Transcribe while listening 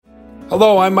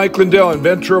Hello, I'm Mike Lindell,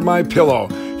 inventor of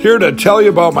MyPillow, here to tell you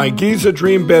about my Giza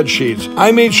Dream bed sheets.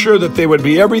 I made sure that they would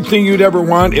be everything you'd ever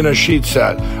want in a sheet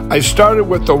set. I started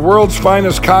with the world's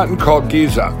finest cotton called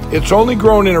Giza. It's only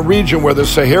grown in a region where the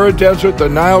Sahara Desert, the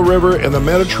Nile River, and the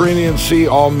Mediterranean Sea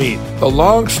all meet. The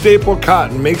long staple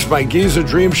cotton makes my Giza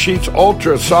Dream sheets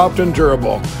ultra soft and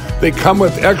durable. They come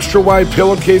with extra wide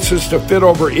pillowcases to fit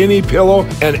over any pillow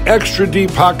and extra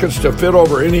deep pockets to fit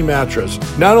over any mattress.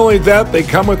 Not only that, they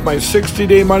come with my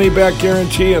 60-day money-back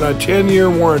guarantee and a 10-year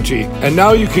warranty. And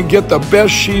now you can get the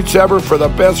best sheets ever for the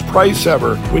best price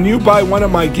ever. When you buy one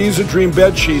of my Giza Dream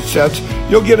bed sheet sets,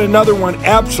 you'll get another one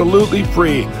absolutely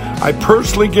free. I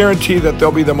personally guarantee that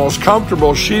they'll be the most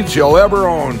comfortable sheets you'll ever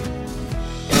own.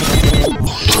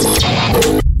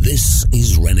 This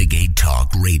is Renegade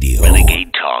Talk Radio.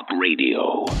 Renegade Talk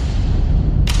Radio.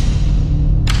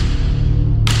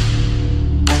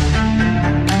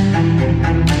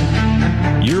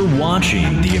 You're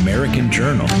watching The American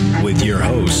Journal with your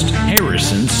host,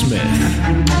 Harrison Smith.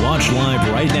 Watch live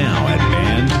right now at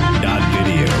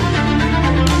band.video.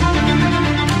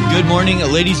 Good morning,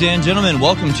 ladies and gentlemen.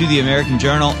 Welcome to The American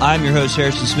Journal. I'm your host,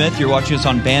 Harrison Smith. You're watching us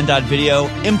on band.video,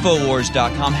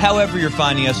 Infowars.com. However you're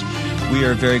finding us, we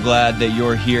are very glad that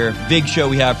you're here. Big show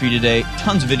we have for you today.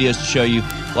 Tons of videos to show you.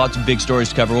 Lots of big stories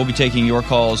to cover. We'll be taking your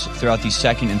calls throughout the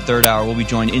second and third hour. We'll be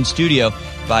joined in studio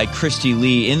by Christy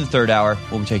Lee in the third hour.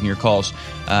 We'll be taking your calls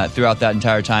throughout that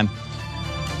entire time.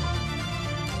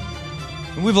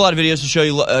 We have a lot of videos to show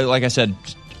you. Like I said,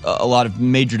 a lot of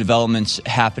major developments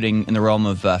happening in the realm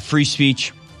of free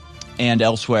speech and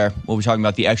elsewhere. We'll be talking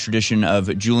about the extradition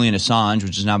of Julian Assange,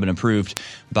 which has now been approved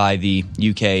by the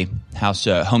UK House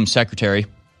Home Secretary.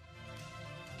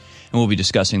 And we'll be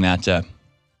discussing that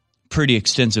pretty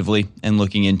extensively and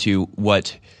looking into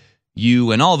what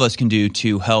you and all of us can do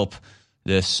to help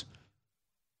this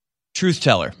truth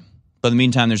teller. But in the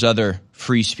meantime, there's other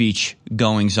free speech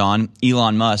goings on.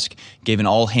 Elon Musk gave an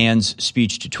all-hands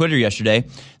speech to Twitter yesterday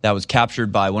that was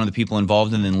captured by one of the people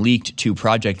involved and then leaked to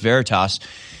Project Veritas.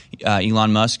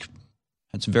 Elon Musk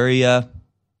had some very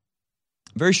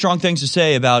strong things to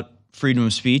say about freedom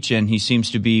of speech, and he seems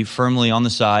to be firmly on the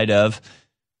side of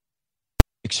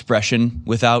expression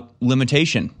without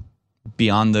limitation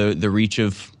beyond the reach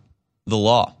of the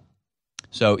law.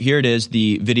 So here it is,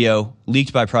 the video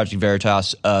leaked by Project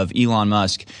Veritas of Elon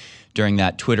Musk during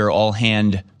that Twitter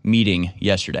all-hand meeting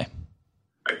yesterday.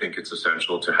 I think it's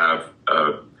essential to have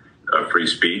a free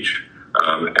speech.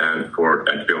 And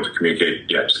to be able to communicate,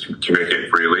 just communicate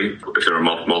freely if there are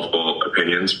multiple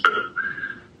opinions, but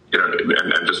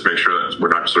and just make sure that we're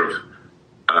not sort of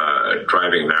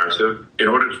driving narrative. In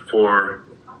order for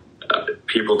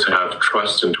people to have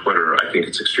trust in Twitter, I think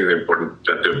it's extremely important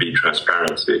that there be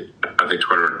transparency. I think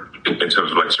Twitter, in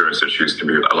terms of like serious issues, can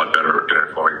be a lot better in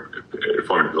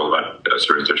informing people about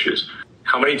serious issues.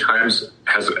 How many times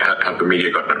have the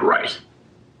media gotten it right?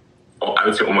 I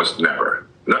would say almost never.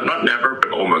 Not never,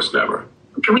 but almost never.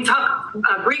 Can we talk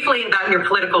briefly about your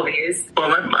political views? Well,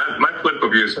 my political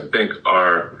views, I think,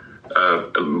 are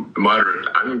moderate.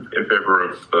 I'm in favor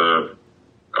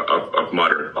of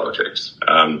moderate politics,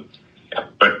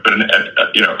 but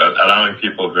allowing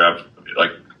people who have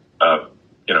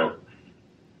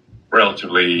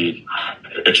relatively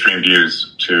extreme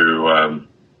views to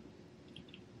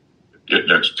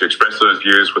express those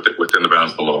views within the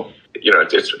bounds of the law.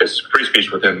 It's free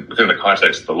speech within the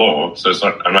context of the law. So it's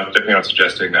not. I'm definitely not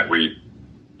suggesting that we,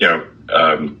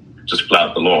 just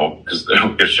flout the law, because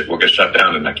we'll get shut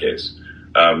down in that case.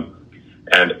 And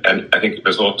I think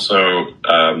there's also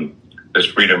there's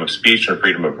freedom of speech and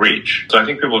freedom of reach. So I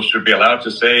think people should be allowed to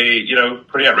say,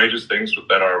 pretty outrageous things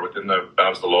that are within the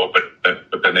bounds of the law,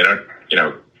 but then they don't,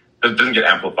 it doesn't get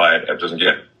amplified. It doesn't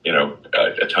get,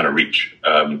 a ton of reach.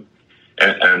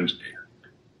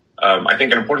 I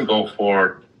think an important goal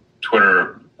for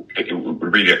Twitter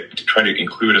would be to try to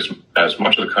include as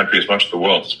much of the country, as much of the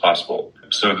world as possible.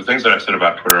 So the things that I've said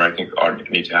about Twitter, I think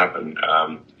need to happen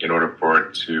in order for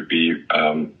it to be,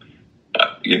 to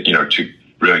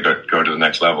really go to the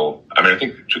next level. I mean, I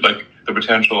think the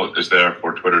potential is there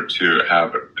for Twitter to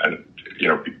have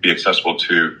be accessible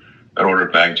to an order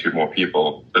of magnitude more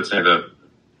people. Let's say the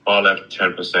far left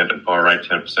 10% and far right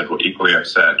 10% were equally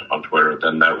upset on Twitter,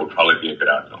 then that would probably be a good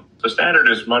outcome. The standard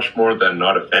is much more than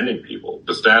not offending people.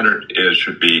 The standard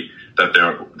should be that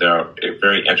they're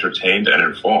very entertained and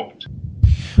informed.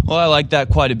 Well, I like that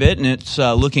quite a bit, and it's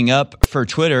looking up for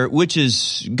Twitter, which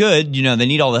is good. They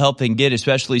need all the help they can get,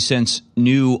 especially since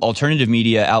new alternative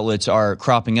media outlets are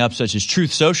cropping up, such as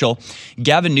Truth Social.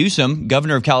 Gavin Newsom,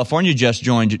 governor of California, just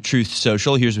joined Truth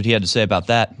Social. Here's what he had to say about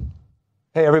that.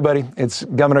 Hey, everybody, it's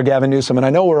Governor Gavin Newsom, and I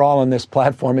know we're all on this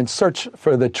platform in search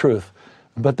for the truth.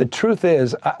 But the truth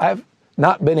is, I've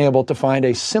not been able to find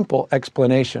a simple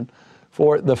explanation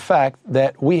for the fact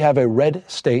that we have a red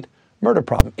state murder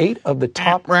problem. 8 of the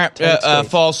top 10 states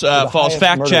false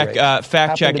fact check.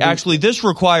 Actually, this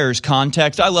requires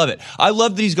context. I love it. I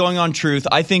love that he's going on Truth.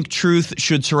 I think Truth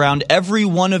should surround every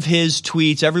one of his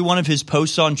tweets, every one of his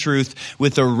posts on Truth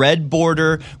with a red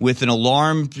border, with an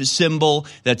alarm symbol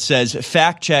that says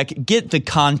fact check. Get the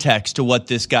context to what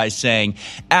this guy's saying.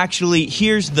 Actually,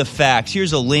 here's the facts.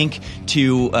 Here's a link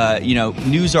to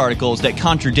news articles that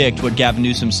contradict what Gavin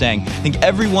Newsom's saying. I think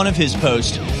every one of his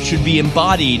posts should be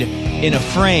embodied in a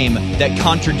frame that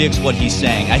contradicts what he's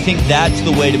saying. I think that's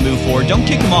the way to move forward. Don't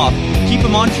kick him off. Keep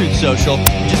him on Truth Social.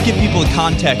 Just give people the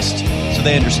context so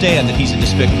they understand that he's a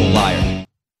despicable liar.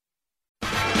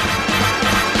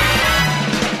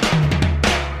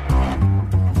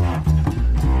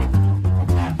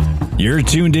 You're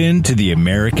tuned in to the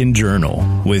American Journal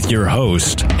with your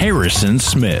host, Harrison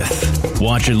Smith.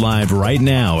 Watch it live right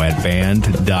now at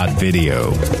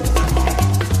band.video.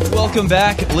 Welcome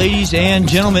back, ladies and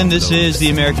gentlemen. This is the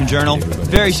American Journal.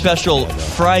 Very special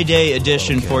Friday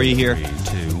edition for you here.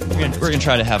 We're going to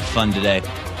try to have fun today.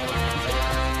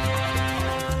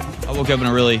 I woke up in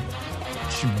a really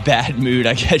bad mood,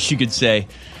 I guess you could say.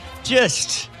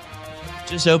 Just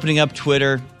opening up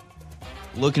Twitter,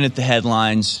 looking at the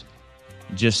headlines,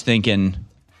 just thinking,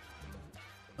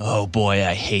 oh boy,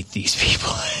 I hate these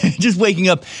people. Just waking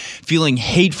up feeling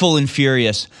hateful and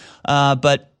furious.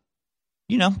 But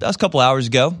that was a couple hours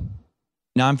ago.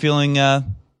 Now I'm feeling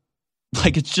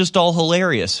like it's just all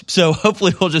hilarious. So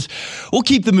hopefully we'll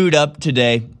keep the mood up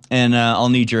today, and I'll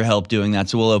need your help doing that.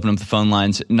 So we'll open up the phone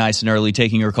lines nice and early,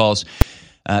 taking your calls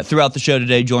throughout the show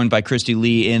today, joined by Christy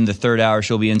Lee in the third hour.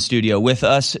 She'll be in studio with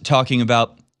us talking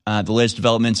about the latest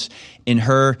developments in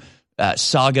her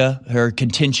saga, her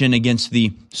contention against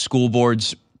the school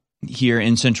boards here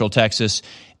in Central Texas,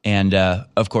 and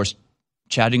of course,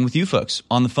 chatting with you folks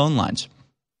on the phone lines.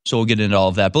 So we'll get into all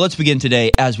of that. But let's begin today,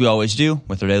 as we always do,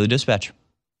 with our Daily Dispatch.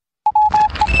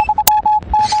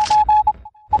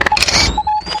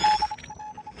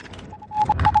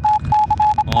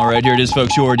 All right, here it is,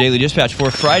 folks, your Daily Dispatch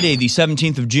for Friday, the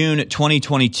 17th of June,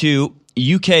 2022.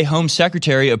 UK Home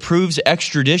Secretary approves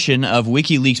extradition of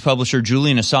WikiLeaks publisher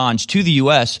Julian Assange to the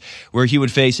U.S., where he would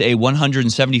face a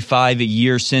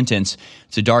 175-year sentence.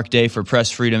 It's a dark day for press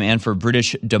freedom and for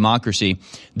British democracy.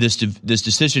 This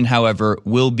decision, however,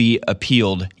 will be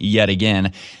appealed yet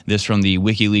again. This from the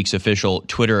WikiLeaks official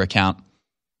Twitter account.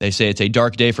 They say it's a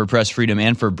dark day for press freedom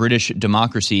and for British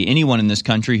democracy. Anyone in this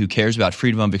country who cares about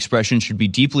freedom of expression should be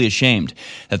deeply ashamed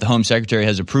that the Home Secretary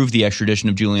has approved the extradition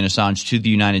of Julian Assange to the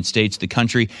United States, the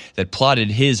country that plotted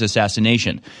his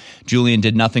assassination. Julian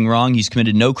did nothing wrong. He's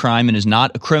committed no crime and is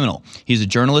not a criminal. He's a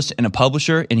journalist and a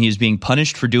publisher, and he is being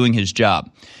punished for doing his job.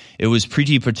 It was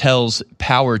Priti Patel's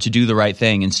power to do the right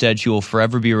thing. Instead, she will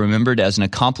forever be remembered as an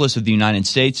accomplice of the United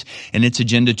States and its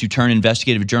agenda to turn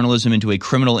investigative journalism into a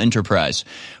criminal enterprise.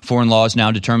 Foreign laws now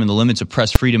determine the limits of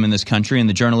press freedom in this country, and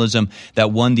the journalism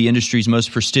that won the industry's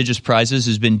most prestigious prizes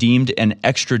has been deemed an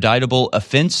extraditable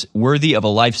offense worthy of a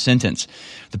life sentence.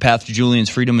 The path to Julian's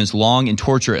freedom is long and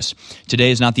torturous. Today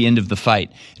is not the end of the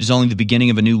fight. It is only the beginning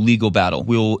of a new legal battle.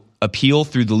 We will appeal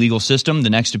through the legal system.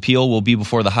 The next appeal will be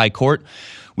before the High Court.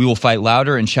 We will fight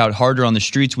louder and shout harder on the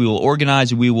streets. We will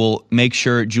organize. We will make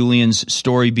sure Julian's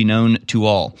story be known to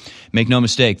all. Make no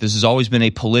mistake, this has always been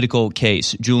a political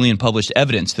case. Julian published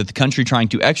evidence that the country trying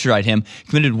to extradite him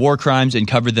committed war crimes and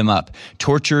covered them up,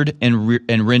 tortured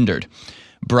and rendered,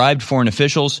 bribed foreign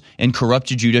officials, and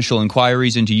corrupted judicial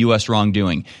inquiries into U.S.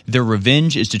 wrongdoing. Their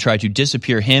revenge is to try to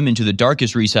disappear him into the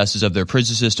darkest recesses of their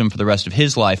prison system for the rest of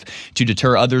his life, to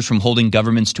deter others from holding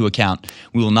governments to account.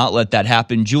 We will not let that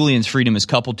happen. Julian's freedom is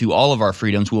coupled to all of our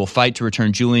freedoms. We will fight to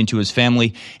return Julian to his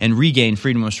family and regain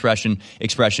freedom of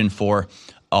expression for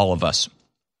all of us.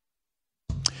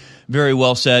 Very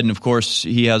well said, and of course,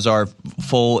 he has our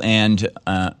full and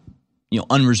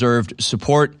unreserved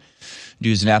support.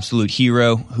 Dude is an absolute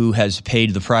hero who has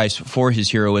paid the price for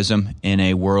his heroism in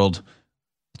a world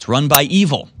that's run by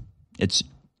evil. It's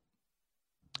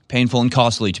painful and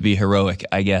costly to be heroic,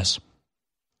 I guess.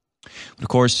 But of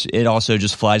course, it also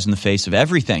just flies in the face of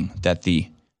everything that the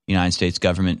United States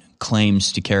government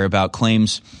claims to care about,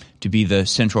 claims to be the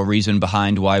central reason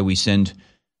behind why we send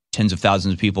tens of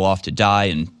thousands of people off to die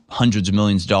and hundreds of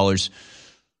millions of dollars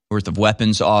worth of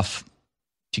weapons off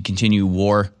to continue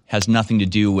war. Has nothing to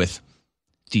do with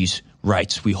these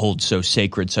rights we hold so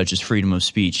sacred, such as freedom of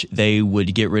speech. They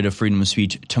would get rid of freedom of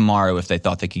speech tomorrow if they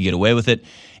thought they could get away with it.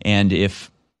 And if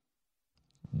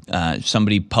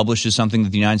somebody publishes something that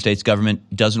the United States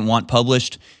government doesn't want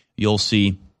published, you'll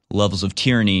see levels of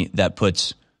tyranny that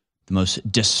puts the most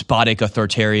despotic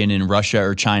authoritarian in Russia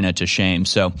or China to shame.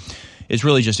 So it's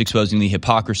really just exposing the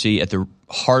hypocrisy at the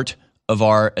heart of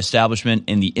our establishment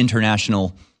and the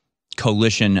international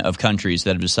coalition of countries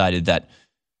that have decided that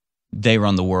they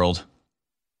run the world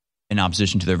in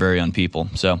opposition to their very own people.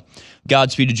 So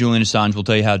Godspeed to Julian Assange. We'll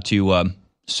tell you how to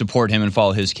support him and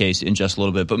follow his case in just a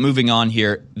little bit. But moving on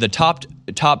here, the top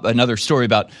another story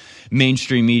about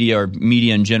mainstream media or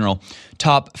media in general.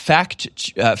 Top fact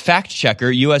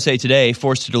checker, USA Today,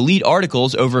 forced to delete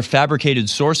articles over fabricated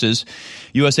sources.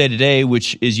 USA Today,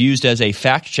 which is used as a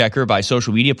fact checker by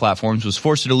social media platforms, was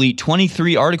forced to delete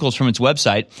 23 articles from its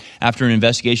website after an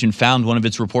investigation found one of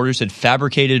its reporters had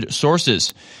fabricated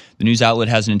sources. The news outlet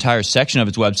has an entire section of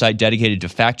its website dedicated to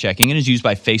fact-checking and is used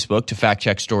by Facebook to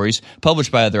fact-check stories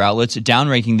published by other outlets,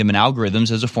 downranking them in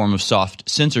algorithms as a form of soft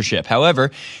censorship.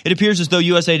 However, it appears as though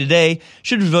USA Today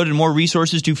should have devoted more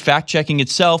resources to fact-checking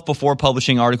itself before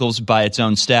publishing articles by its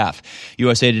own staff.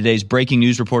 USA Today's breaking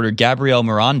news reporter Gabrielle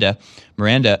Miranda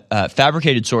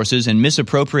fabricated sources and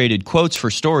misappropriated quotes for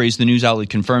stories, the news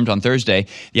outlet confirmed on Thursday.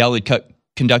 The outlet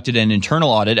conducted an internal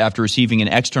audit after receiving an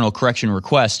external correction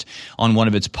request on one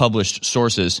of its published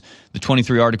sources. The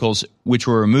 23 articles, which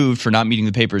were removed for not meeting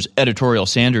the paper's editorial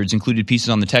standards, included pieces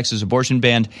on the Texas abortion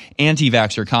ban,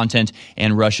 anti-vaxxer content,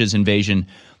 and Russia's invasion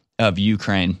of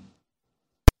Ukraine.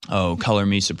 Oh, color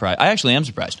me surprised. I actually am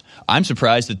surprised. I'm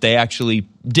surprised that they actually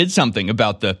did something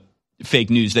about the fake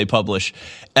news they publish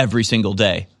every single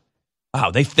day.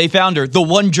 Wow, they found her, the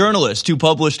one journalist who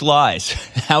published lies.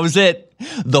 That was it.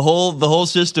 The whole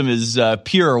system is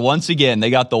pure once again. They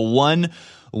got the one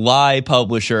lie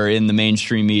publisher in the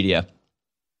mainstream media.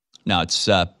 No, it's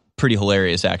pretty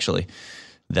hilarious, actually,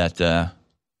 that they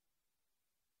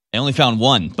only found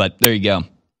one, but there you go.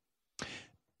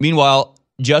 Meanwhile,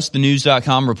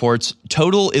 JustTheNews.com reports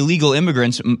total illegal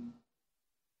immigrants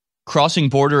crossing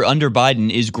border under Biden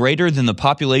is greater than the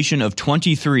population of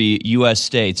 23 U.S.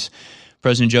 states.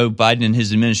 President Joe Biden and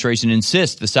his administration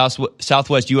insist the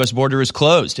southwest U.S. border is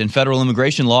closed and federal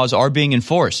immigration laws are being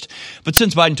enforced. But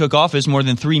since Biden took office, more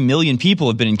than 3 million people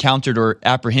have been encountered or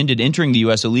apprehended entering the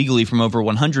U.S. illegally from over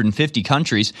 150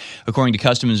 countries, according to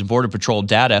Customs and Border Patrol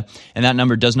data. And that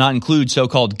number does not include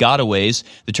so-called gotaways,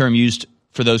 the term used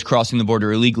for those crossing the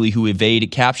border illegally who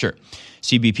evade capture.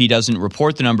 CBP doesn't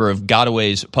report the number of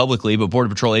gotaways publicly, but Border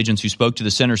Patrol agents who spoke to the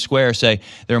Center Square say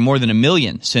there are more than 1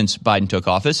 million since Biden took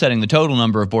office, setting the total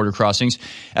number of border crossings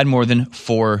at more than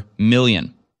 4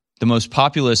 million. The most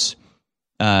populous,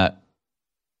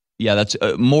 that's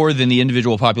more than the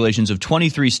individual populations of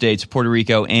 23 states, Puerto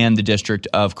Rico, and the District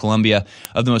of Columbia.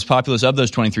 Of the most populous of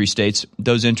those 23 states,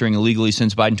 those entering illegally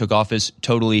since Biden took office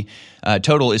total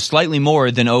is slightly more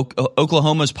than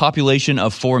Oklahoma's population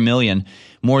of 4 million,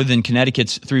 more than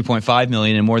Connecticut's 3.5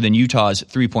 million, and more than Utah's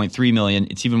 3.3 million.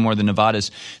 It's even more than Nevada's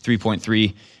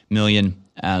 3.3 million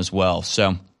as well.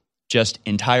 So just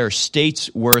entire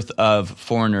states worth of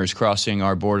foreigners crossing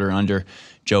our border under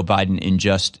Joe Biden in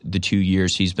just the 2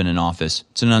 years he's been in office.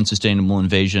 It's an unsustainable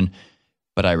invasion,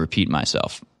 but I repeat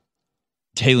myself.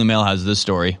 Daily Mail has this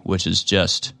story, which is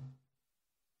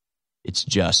it's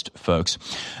just, folks.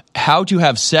 How to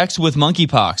have sex with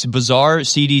monkeypox. Bizarre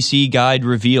CDC guide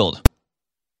revealed.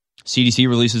 CDC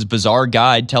releases bizarre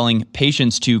guide telling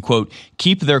patients to, quote,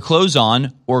 keep their clothes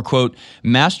on or, quote,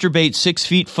 masturbate 6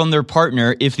 feet from their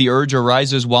partner if the urge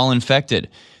arises while infected.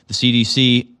 The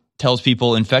CDC tells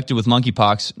people infected with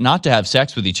monkeypox not to have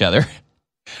sex with each other.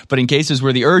 But in cases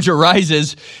where the urge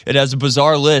arises, it has a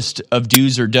bizarre list of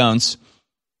do's or don'ts.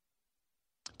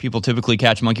 People typically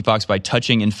catch monkeypox by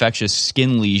touching infectious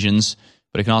skin lesions,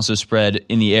 but it can also spread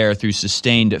in the air through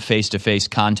sustained face-to-face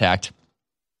contact.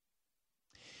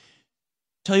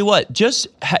 Tell you what,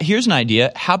 here's an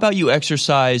idea. How about you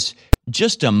exercise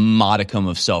just a modicum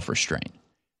of self-restraint?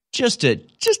 Just a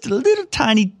little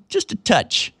tiny, just a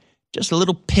touch, just a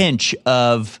little pinch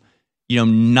of,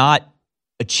 not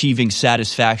achieving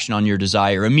satisfaction on your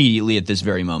desire immediately at this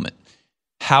very moment.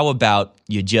 How about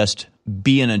you just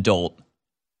be an adult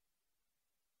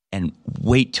and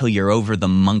wait till you're over the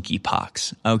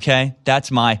monkeypox, okay?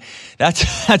 That's my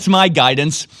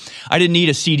guidance. I didn't need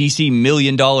a CDC $1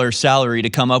 million salary to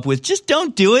come up with. Just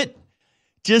don't do it.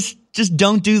 Just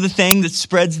don't do the thing that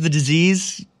spreads the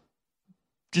disease.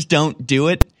 Just don't do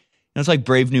it. It's like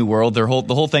Brave New World. The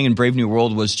whole thing in Brave New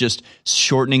World was just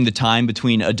shortening the time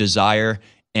between a desire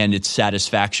and its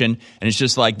satisfaction. And it's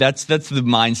just like that's the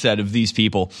mindset of these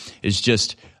people. Is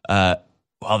just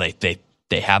they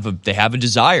They have a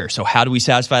desire. So how do we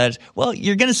satisfy that? Well,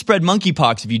 you're going to spread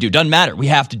monkeypox if you do. Doesn't matter. We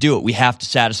have to do it. We have to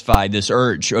satisfy this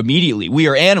urge immediately. We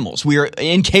are animals. We are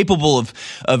incapable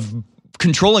of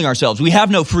controlling ourselves. We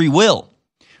have no free will.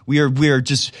 We are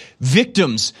just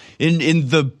victims in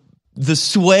the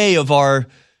sway of our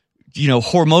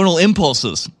hormonal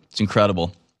impulses. It's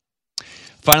incredible.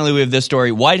 Finally, we have this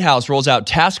story. White House rolls out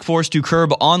task force to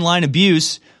curb online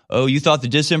abuse. Oh, you thought the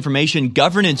Disinformation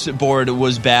Governance Board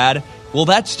was bad? Well,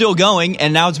 that's still going,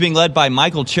 and now it's being led by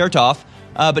Michael Chertoff.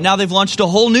 But now they've launched a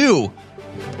whole new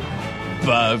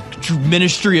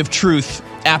Ministry of Truth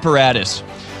apparatus.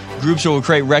 Groups will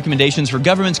create recommendations for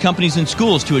governments, companies, and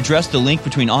schools to address the link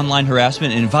between online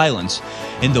harassment and violence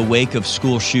in the wake of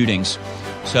school shootings.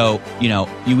 So,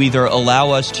 you either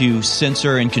allow us to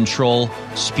censor and control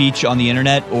speech on the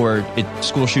internet, or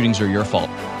school shootings are your fault.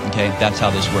 Okay, that's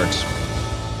how this works.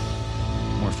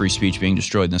 More free speech being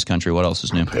destroyed in this country. What else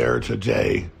is new?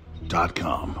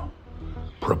 PrepareToday.com.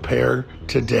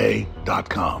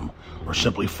 PrepareToday.com. Or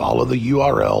simply follow the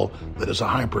URL that is a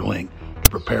hyperlink to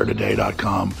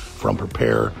PrepareToday.com from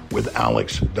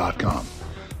PrepareWithAlex.com.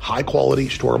 High-quality,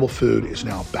 storable food is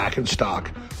now back in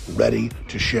stock, ready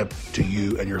to ship to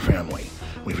you and your family.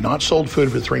 We've not sold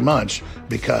food for 3 months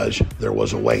because there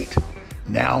was a wait.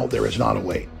 Now there is not a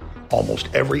wait. Almost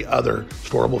every other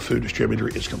storable food distributor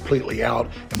is completely out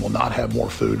and will not have more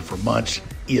food for months,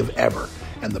 if ever.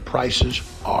 And the prices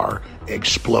are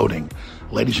exploding.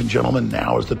 Ladies and gentlemen,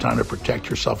 now is the time to protect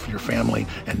yourself and your family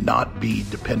and not be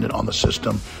dependent on the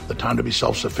system. The time to be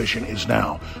self-sufficient is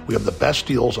now. We have the best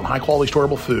deals on high-quality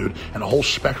storable food and a whole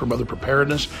spectrum of other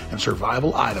preparedness and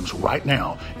survival items right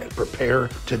now at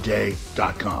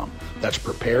PrepareToday.com. That's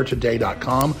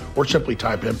PrepareToday.com, or simply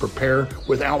type in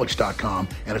PrepareWithAlex.com,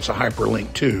 and it's a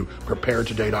hyperlink to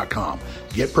PrepareToday.com.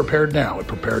 Get prepared now at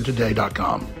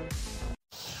PrepareToday.com.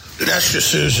 Dinesh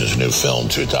D'Souza's new film,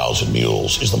 2,000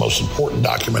 Mules, is the most important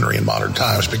documentary in modern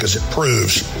times because it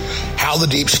proves how the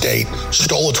deep state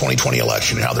stole the 2020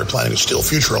 election and how they're planning to steal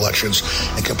future elections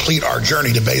and complete our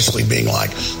journey to basically being like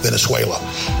Venezuela.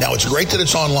 Now, it's great that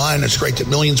it's online. It's great that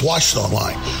millions watch it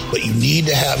online. But you need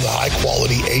to have the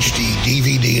high-quality HD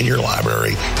DVD in your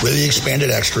library with the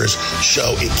expanded extras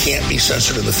so it can't be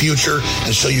censored in the future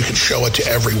and so you can show it to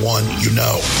everyone you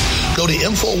know. Go to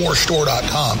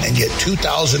InfoWarsStore.com and get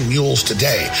 2,000 Mules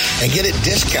today and get it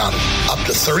discounted up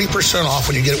to 30% off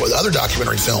when you get it with other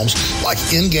documentary films like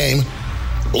In-Game,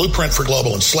 Blueprint for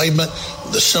Global Enslavement,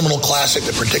 the seminal classic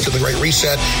that predicted the Great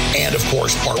Reset, and of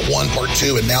course Part 1, Part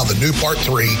 2, and now the new Part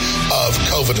 3 of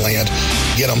COVID Land.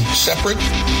 Get them separate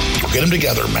or get them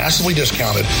together, massively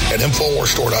discounted at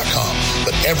InfoWarsStore.com.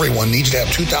 But everyone needs to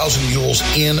have 2,000 Mules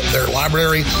in their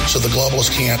library so the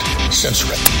globalists can't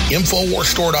censor it.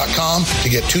 InfoWarsStore.com to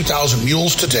get 2,000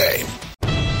 Mules today.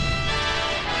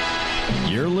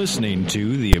 You're listening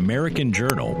to The American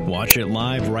Journal. Watch it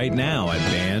live right now at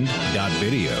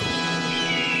band.video.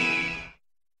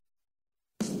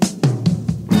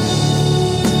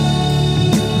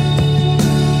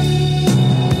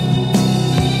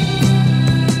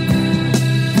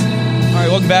 All right,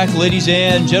 welcome back, ladies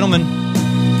and gentlemen.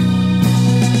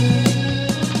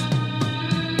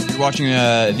 You're watching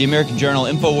The American Journal,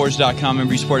 Infowars.com.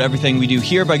 Remember, you support everything we do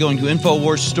here by going to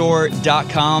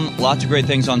InfoWarsStore.com. Lots of great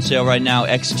things on sale right now.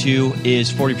 X2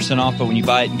 is 40% off, but when you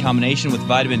buy it in combination with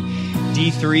vitamin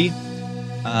D3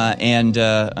 and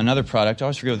another product, I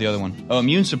always forget what the other one. Oh,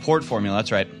 immune support formula,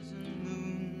 that's right. Let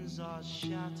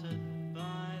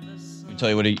me tell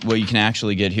you what you can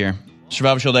actually get here.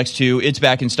 Survival Shield X2, it's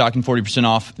back in stock and 40%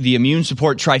 off. The Immune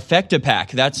Support Trifecta Pack,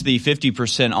 that's the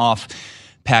 50% off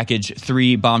package.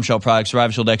 3 bombshell products,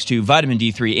 Survival Shield X2, vitamin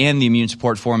D3, and the Immune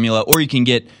Support Formula. Or you can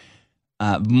get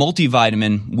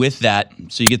multivitamin with that,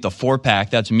 so you get the 4-pack.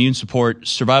 That's Immune Support,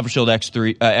 Survival Shield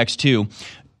X2,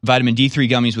 vitamin D3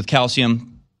 gummies with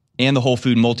calcium, and the Whole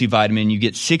Food multivitamin. You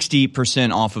get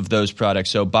 60% off of those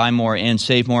products. So buy more and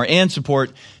save more and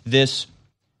support this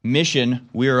mission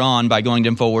we're on by going to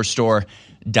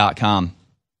InfoWarsStore.com.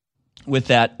 With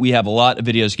that, we have a lot of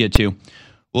videos to get to.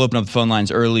 We'll open up the phone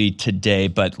lines early today,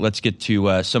 but let's get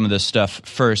to some of this stuff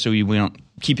first so we don't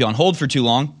keep you on hold for too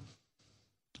long.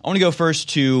 I want to go first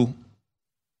to,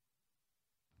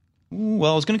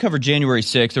 well, I was going to cover January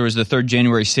 6th. There was the third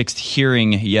January 6th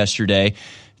hearing yesterday.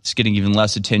 It's getting even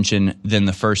less attention than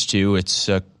the first two. It's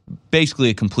basically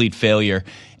a complete failure,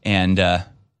 and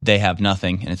they have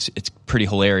nothing, and it's pretty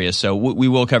hilarious. So we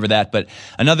will cover that. But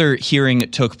another hearing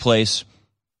took place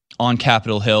on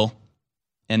Capitol Hill,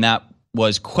 and that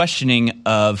was questioning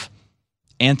of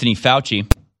Anthony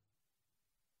Fauci.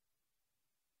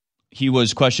 he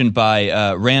was questioned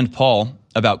by Rand Paul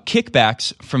about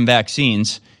kickbacks from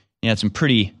vaccines. He had some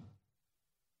pretty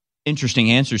interesting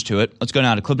answers to it. Let's go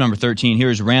now to clip number 13. Here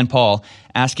is Rand Paul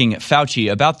asking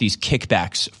Fauci about these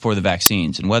kickbacks for the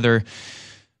vaccines and whether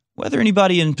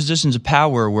anybody in positions of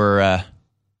power were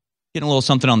getting a little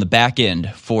something on the back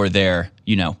end for their,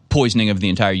 poisoning of the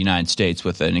entire United States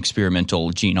with an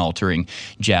experimental gene-altering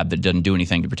jab that doesn't do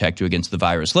anything to protect you against the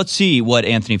virus. Let's see what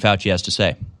Anthony Fauci has to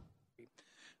say.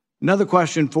 Another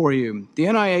question for you. The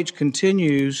NIH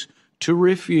continues to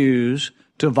refuse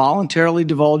to voluntarily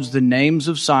divulge the names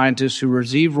of scientists who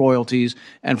receive royalties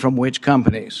and from which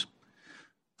companies.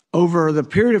 Over the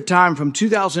period of time from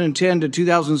 2010 to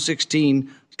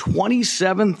 2016,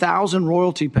 27,000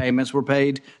 royalty payments were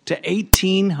paid to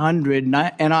 1,800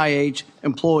 NIH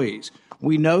employees.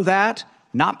 We know that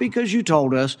not because you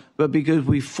told us, but because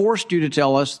we forced you to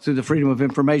tell us through the Freedom of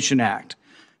Information Act.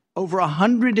 Over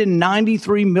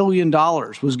 $193 million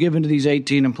was given to these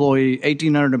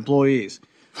 1,800 employees.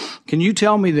 Can you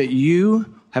tell me that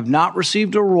you have not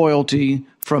received a royalty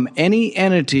from any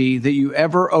entity that you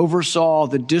ever oversaw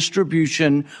the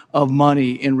distribution of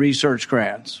money in research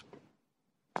grants?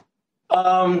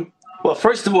 Well,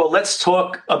 first of all, let's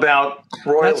talk about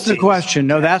royalties. That's the question.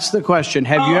 No, that's the question.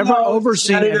 Have you ever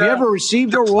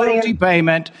received a royalty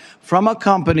payment from a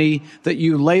company that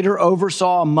you later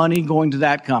oversaw money going to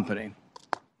that company?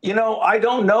 I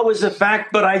don't know as a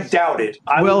fact, but I doubt it.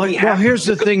 Well, here's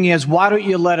the thing is, why don't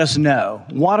you let us know?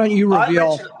 Why don't you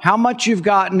reveal how much you've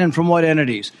gotten and from what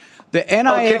entities? The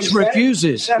NIH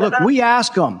refuses. Look, we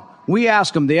ask them. The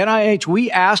NIH,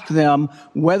 we asked them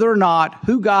whether or not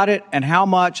who got it and how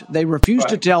much. They refused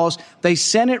to tell us. They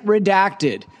sent it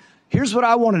redacted. Here's what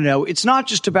I want to know. It's not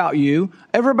just about you.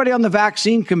 Everybody on the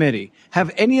vaccine committee,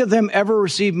 have any of them ever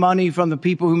received money from the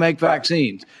people who make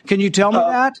vaccines? Can you tell me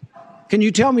that? Can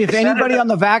you tell me if anybody on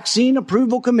the vaccine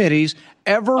approval committees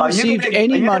ever received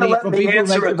any money from people who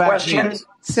make the vaccines?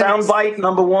 Soundbite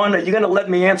number one, are you going to let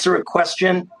me answer a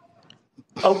question?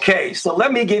 Okay, so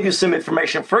let me give you some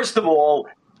information. First of all,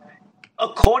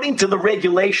 according to the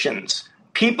regulations,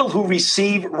 people who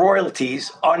receive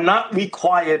royalties are not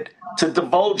required to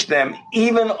divulge them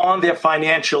even on their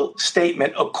financial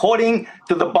statement, according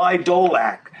to the Bayh-Dole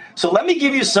Act. So let me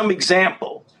give you some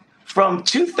example. From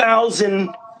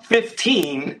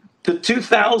 2015 to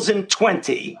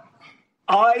 2020,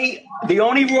 the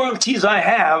only royalties I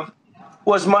have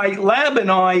was my lab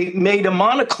and I made a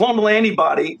monoclonal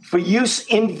antibody for use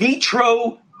in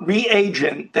vitro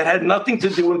reagent that had nothing to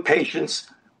do with patients.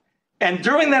 And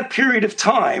during that period of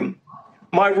time,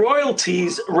 my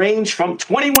royalties ranged from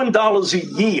 $21 a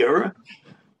year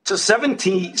to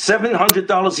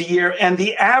 $700 a year. And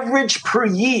the average per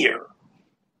year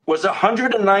was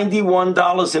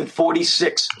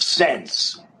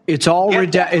 $191.46. It's all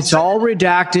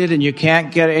redacted, and you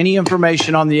can't get any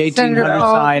information on the 1,800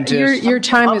 scientists. Your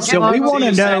time is so we want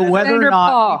to know whether or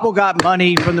not people got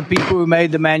money from the people who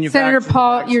made the manufacturing. Senator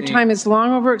Paul, your time is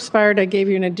long over expired. I gave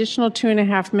you an additional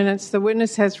 2.5 minutes. The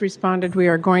witness has responded. We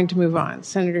are going to move on.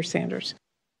 Senator Sanders.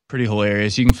 Pretty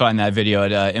hilarious. You can find that video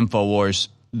at InfoWars.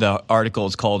 The article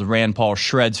is called "Rand Paul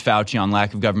Shreds Fauci on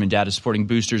Lack of Government Data Supporting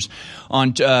Boosters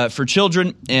for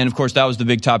Children." And, of course, that was the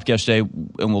big topic yesterday.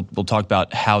 And we'll talk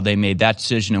about how they made that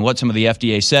decision and what some of the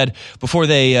FDA said before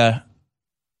they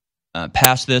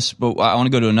passed this. But I want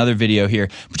to go to another video here.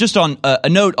 But just on a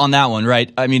note on that one,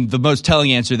 right? I mean, the most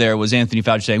telling answer there was Anthony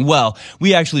Fauci saying, well,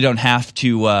 we actually don't have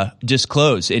to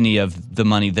disclose any of the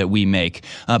money that we make.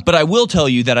 But I will tell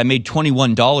you that I made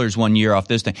 $21 1 year off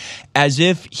this thing, as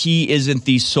if he isn't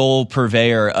the sole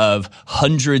purveyor of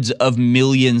hundreds of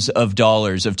millions of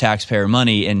dollars of taxpayer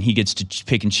money, and he gets to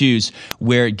pick and choose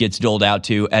where it gets doled out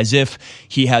to, as if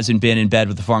he hasn't been in bed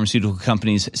with the pharmaceutical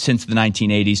companies since the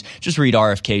 1980s. Just read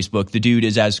RFK's book. The dude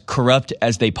is as corrupt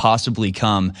as they possibly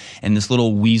come, and this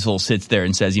little weasel sits there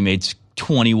and says he made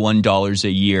 $21 a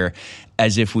year,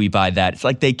 as if we buy that. It's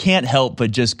like they can't help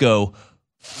but just go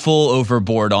full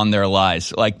overboard on their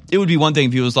lies. Like, it would be one thing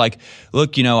if he was like,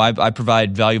 look, I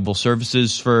provide valuable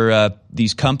services for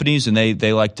these companies, and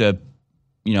they like to,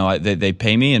 they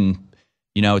pay me, and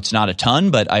it's not a ton,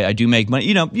 but I do make money.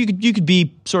 You could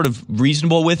be sort of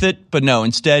reasonable with it, but no.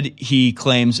 Instead, he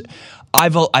claims,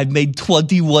 I've made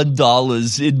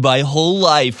 $21 in my whole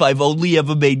life. I've only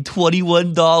ever made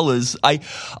 $21.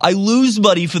 I lose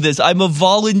money for this. I'm a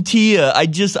volunteer. I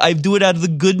do it out of the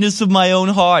goodness of my own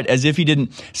heart, as if he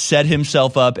didn't set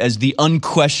himself up as the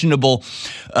unquestionable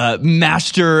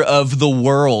master of the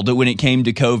world when it came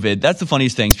to COVID. That's the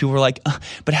funniest thing. People were like,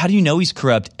 but how do you know he's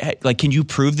corrupt? Like, can you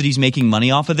prove that he's making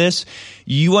money off of this?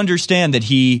 You understand that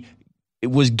he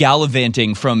was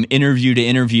gallivanting from interview to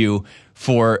interview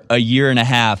for a year and a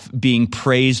half, being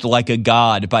praised like a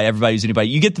god by everybody who's anybody.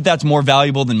 You get that that's more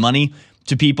valuable than money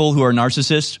to people who are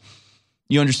narcissists.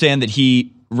 You understand that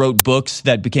he wrote books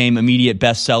that became immediate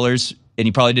bestsellers, and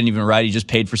he probably didn't even write. He just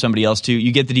paid for somebody else to.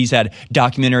 You get that he's had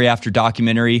documentary after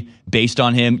documentary based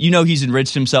on him. You know he's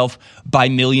enriched himself by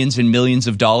millions and millions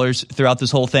of dollars throughout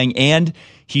this whole thing, and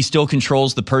he still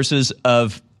controls the purses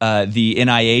of the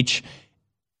NIH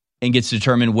and gets to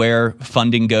determine where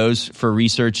funding goes for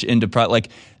research into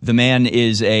the man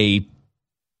is he's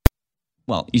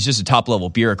just a top-level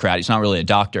bureaucrat. He's not really a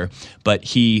doctor, but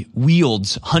he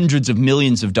wields hundreds of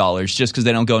millions of dollars just because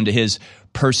they don't go into his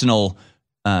personal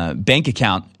bank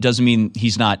account. Doesn't mean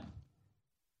he's not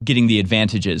getting the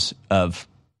advantages of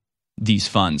these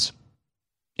funds.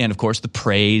 And, of course, the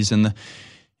praise and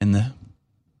the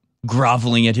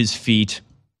groveling at his feet,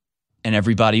 and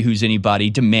everybody who's anybody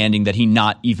demanding that he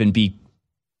not even be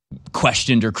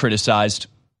questioned or criticized.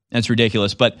 That's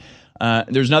ridiculous. But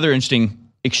there's another interesting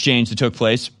exchange that took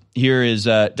place. Here is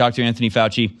Dr. Anthony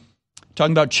Fauci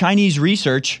talking about Chinese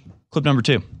research. Clip number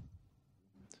 2.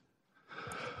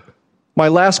 My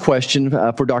last question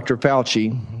for Dr.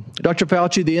 Fauci. Dr.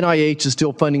 Fauci, the NIH is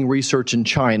still funding research in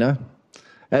China,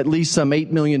 at least some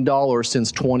 $8 million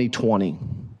since 2020.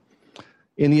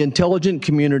 In the intelligence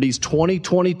community's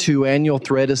 2022 annual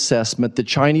threat assessment, the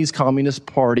Chinese Communist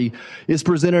Party is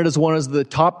presented as one of the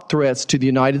top threats to the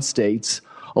United States,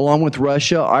 along with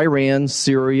Russia, Iran,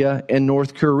 Syria, and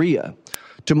North Korea.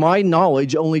 To my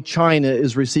knowledge, only China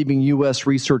is receiving U.S.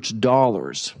 research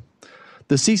dollars.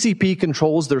 The CCP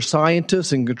controls their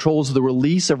scientists and controls the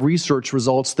release of research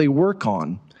results they work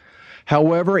on.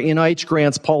 However, NIH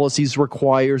grants policies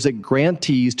requires that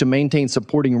grantees to maintain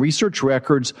supporting research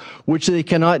records, which they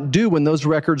cannot do when those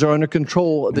records are under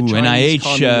control of the Chinese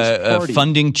Communist Party.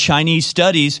 Funding Chinese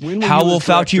studies. How will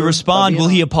Fauci respond? Will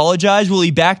he apologize? Will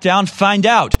he back down? Find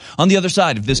out on the other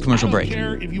side of this commercial break. I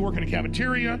don't care if you work in a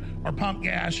cafeteria or pump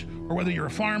gas, or whether you're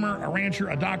a farmer, a rancher,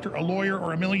 a doctor, a lawyer,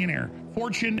 or a millionaire.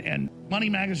 Fortune and Money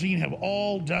Magazine have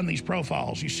all done these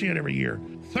profiles. You see it every year.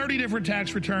 30 different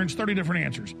tax returns, 30 different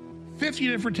answers. 50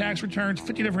 different tax returns,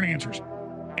 50 different answers.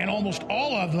 And almost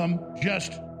all of them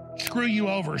just screw you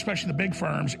over, especially the big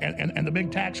firms and the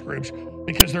big tax groups,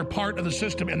 because they're part of the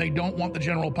system and they don't want the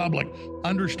general public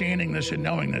understanding this and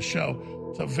knowing this. So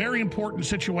it's a very important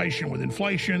situation with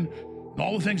inflation and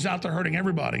all the things out there hurting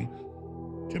everybody,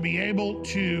 to be able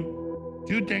to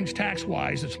do things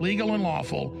tax-wise that's legal and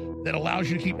lawful that allows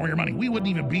you to keep more of your money. We wouldn't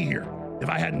even be here if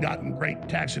I hadn't gotten great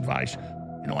tax advice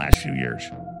in the last few years.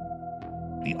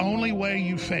 The only way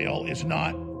you fail is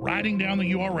not writing down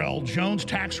the URL,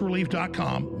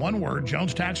 jonestaxrelief.com, one word,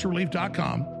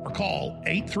 jonestaxrelief.com, or call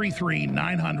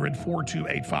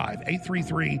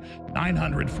 833-900-4285,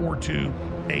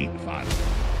 833-900-4285.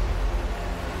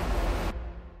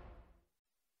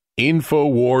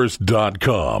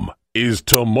 Infowars.com is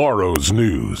tomorrow's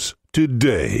news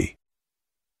today.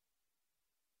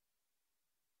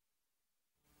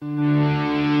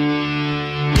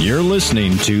 You're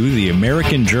listening to The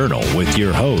American Journal with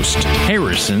your host,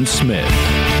 Harrison Smith.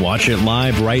 Watch it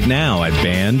live right now at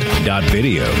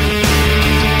band.video.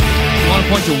 I want to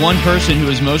point to one person who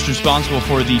is most responsible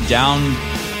for the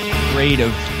downgrade of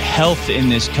health in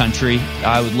this country.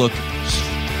 I would look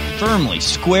firmly,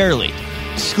 squarely,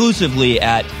 exclusively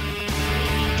at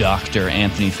Dr.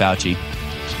 Anthony Fauci.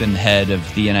 He's been the head of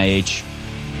the NIH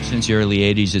since the early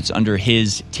 80s. It's under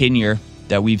his tenure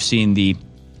that we've seen the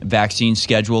vaccine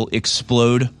schedule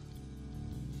explode,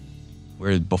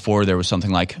 where before there was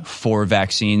something like 4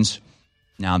 vaccines.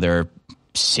 Now there are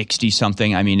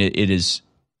 60-something. I mean, it is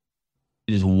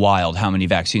wild how many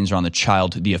vaccines are on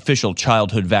the official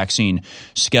childhood vaccine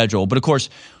schedule. But of course,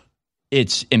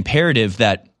 it's imperative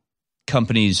that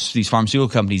these pharmaceutical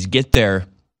companies, get their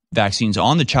vaccines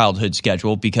on the childhood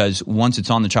schedule, because once it's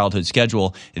on the childhood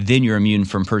schedule, then you're immune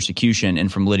from persecution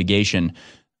and from litigation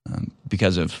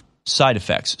because of side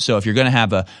effects. So if you're going to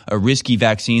have a risky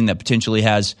vaccine that potentially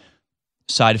has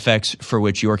side effects for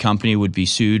which your company would be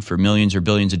sued for millions or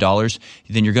billions of dollars,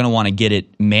 then you're going to want to get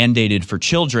it mandated for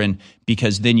children,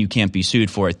 because then you can't be sued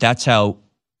for it. That's how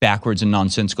backwards and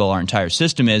nonsensical our entire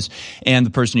system is. And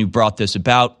the person who brought this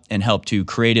about and helped to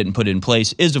create it and put it in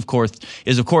place is of course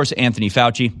Anthony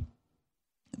Fauci,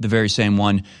 the very same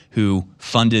one who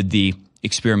funded the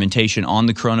experimentation on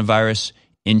the coronavirus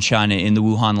in China in the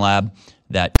Wuhan lab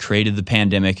that created the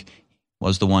pandemic,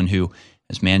 was the one who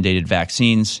has mandated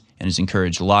vaccines and has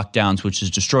encouraged lockdowns, which has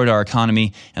destroyed our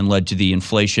economy and led to the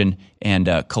inflation and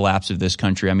collapse of this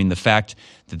country. I mean, the fact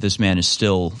that this man is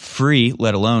still free,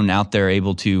 let alone out there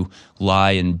able to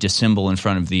lie and dissemble in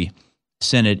front of the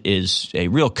Senate is a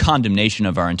real condemnation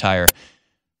of our entire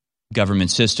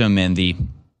government system, and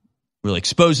really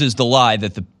exposes the lie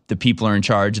that the people are in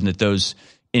charge and that those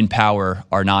in power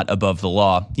are not above the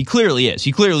law. He clearly is.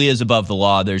 He clearly is above the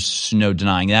law. There's no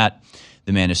denying that.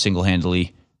 The man has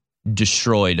single-handedly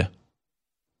destroyed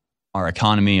our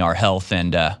economy, our health,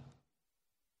 and a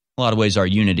lot of ways our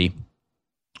unity.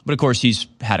 But of course, he's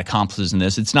had accomplices in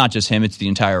this. It's not just him, it's the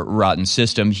entire rotten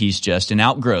system. He's just an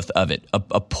outgrowth of it,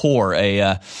 a pore,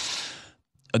 a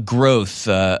growth,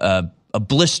 a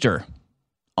blister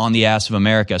on the ass of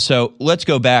America. So let's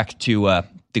go back to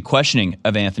the questioning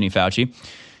of Anthony Fauci.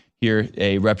 Here,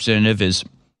 a representative is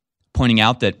pointing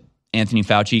out that Anthony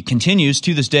Fauci continues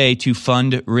to this day to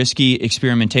fund risky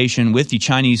experimentation with the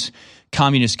Chinese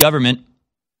Communist government.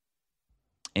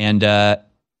 And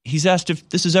he's asked if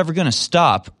this is ever going to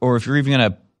stop, or if you're even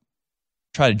going to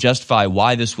try to justify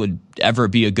why this would ever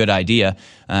be a good idea.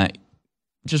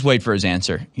 Just wait for his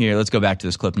answer. Here, let's go back to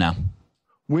this clip now.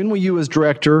 When will you, as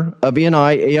director of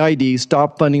NIAID,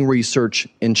 stop funding research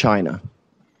in China?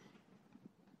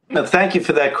 Thank you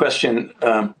for that question,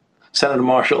 Senator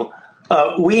Marshall.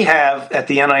 We have, at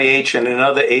the NIH and in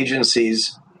other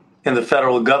agencies in the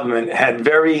federal government, had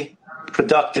very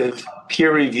productive,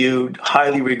 peer-reviewed,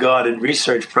 highly regarded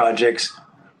research projects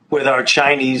with our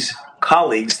Chinese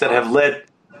colleagues that have led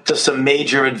to some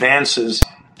major advances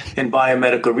in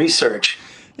biomedical research.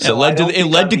 So it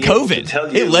led to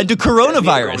COVID. It led to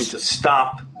coronavirus. We're going to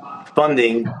stop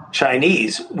funding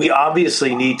Chinese. We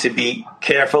obviously need to be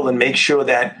careful and make sure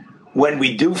that when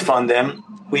we do fund them,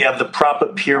 we have the proper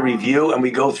peer review and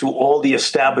we go through all the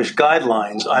established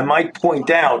guidelines. I might point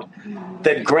out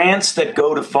that grants that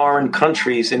go to foreign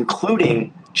countries,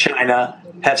 including China,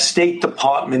 have State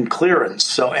Department clearance.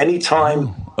 So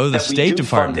anytime that we do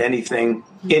fund anything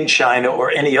in China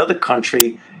or any other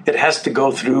country, it has to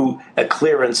go through a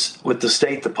clearance with the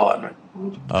State Department.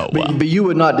 Oh, wow. But you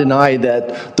would not deny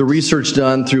that the research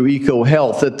done through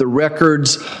EcoHealth, that the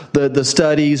records, the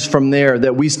studies from there,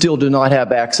 that we still do not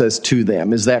have access to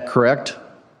them. Is that correct?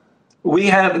 We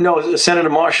have, no, Senator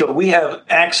Marshall, we have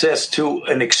access to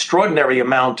an extraordinary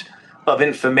amount of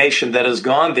information that has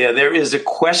gone there. There is a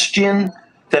question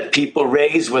that people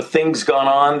raise with things gone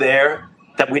on there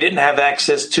that we didn't have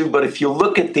access to. But if you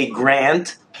look at the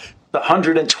grant, the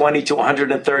 $120,000 to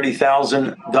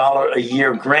 $130,000 a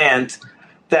year grant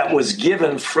that was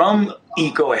given from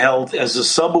EcoHealth as a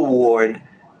subaward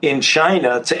in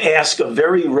China to ask a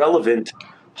very relevant,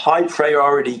 high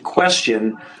priority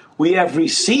question, we have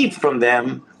received from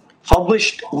them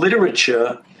published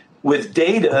literature with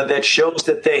data that shows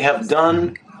that they have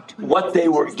done what they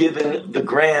were given the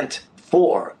grant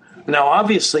for. Now,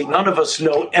 obviously, none of us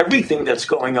know everything that's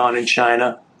going on in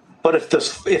China, but if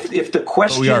the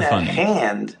question at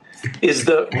hand is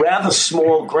the rather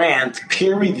small grant,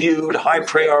 peer-reviewed,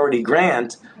 high-priority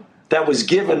grant that was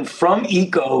given from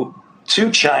ECO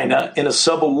to China in a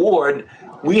subaward,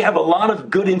 we have a lot of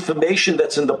good information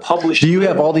that's in the published. Do you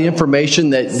have all the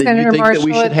information that you think Marshall, that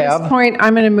we should have? At this point,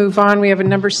 I'm going to move on. We have a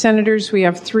number of senators. We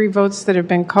have 3 votes that have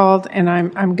been called, and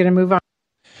I'm going to move on.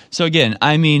 So again,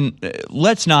 I mean,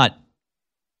 let's not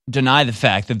deny the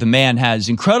fact that the man has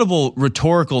incredible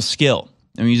rhetorical skill.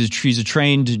 I mean, he's a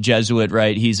trained Jesuit,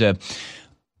 right? He's a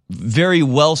very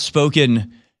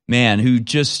well-spoken man who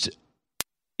just,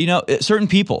 certain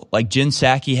people like Jen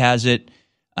Psaki has it,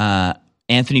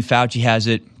 Anthony Fauci has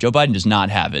it. Joe Biden does not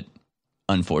have it,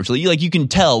 unfortunately. Like, you can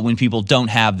tell when people don't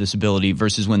have this ability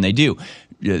versus when they do.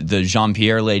 The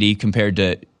Jean-Pierre lady compared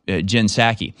to Jen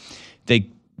Psaki.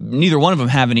 Neither one of them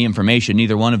have any information.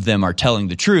 Neither one of them are telling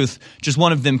the truth. Just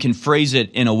one of them can phrase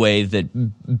it in a way that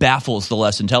baffles the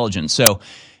less intelligent. So,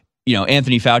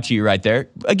 Anthony Fauci right there,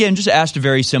 again, just asked a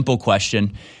very simple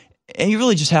question. And you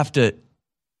really just have to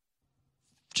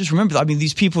just remember, I mean,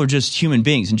 these people are just human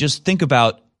beings. And just think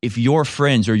about if your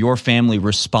friends or your family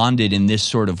responded in this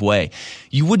sort of way.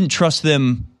 You wouldn't trust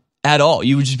them at all.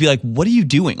 You would just be like, what are you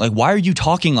doing? Like, why are you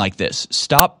talking like this?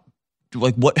 Stop.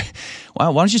 Like, what?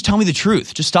 Why don't you just tell me the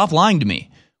truth? Just stop lying to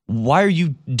me. Why are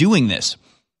you doing this?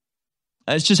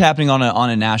 It's just happening on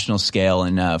a national scale,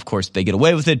 and of course they get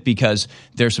away with it because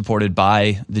they're supported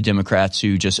by the Democrats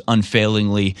who just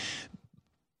unfailingly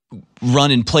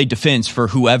run and play defense for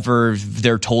whoever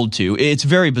they're told to. It's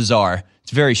very bizarre.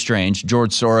 It's very strange.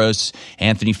 George Soros,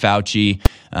 Anthony Fauci,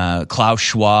 Klaus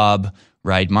Schwab,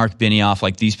 right? Mark Benioff,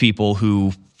 like these people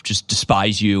who just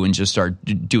despise you and just are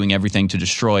doing everything to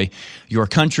destroy your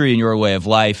country and your way of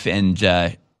life. And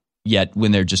yet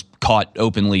when they're just caught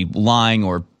openly lying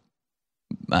or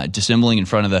dissembling in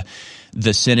front of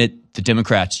the Senate. The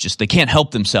Democrats they can't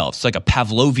help themselves. It's like a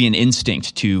Pavlovian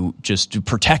instinct to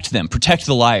protect them, protect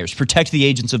the liars, protect the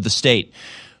agents of the state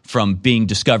from being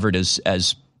discovered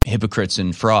as hypocrites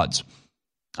and frauds.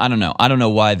 I don't know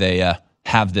why they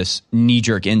have this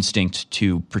knee-jerk instinct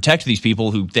to protect these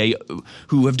people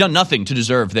who have done nothing to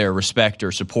deserve their respect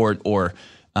or support or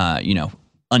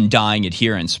undying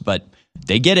adherence. But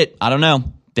they get it. I don't know.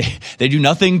 They do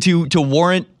nothing to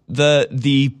warrant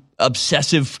the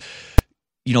obsessive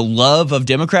love of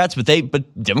Democrats,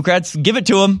 but Democrats give it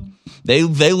to them. They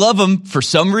love them for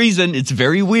some reason. It's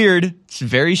very weird. It's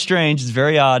very strange. It's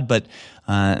very odd. But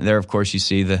there, of course, you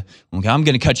see I'm going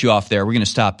to cut you off there. We're going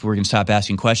to stop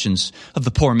asking questions of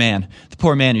the poor man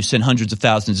who sent hundreds of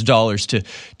thousands of dollars to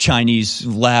Chinese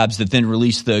labs that then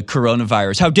released the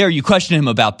coronavirus. How dare you question him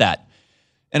about that?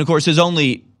 And of course, his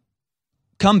only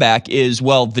comeback is,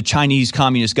 well, the Chinese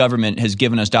Communist government has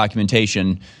given us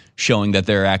documentation showing that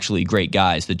they're actually great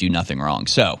guys that do nothing wrong.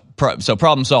 So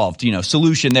problem solved,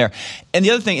 solution there. And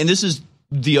the other thing, and this is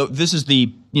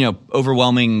the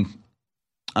overwhelming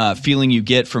feeling you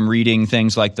get from reading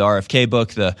things like the RFK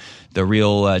book, the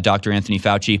real Dr. Anthony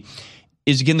Fauci,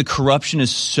 is again, the corruption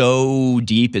is so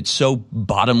deep. It's so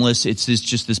bottomless. It's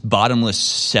just this bottomless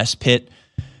cesspit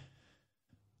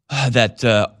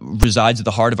that resides at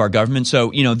the heart of our government.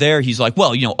 So, there he's like,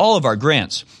 well, all of our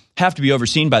grants have to be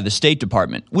overseen by the State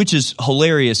Department, which is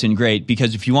hilarious and great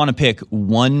because if you want to pick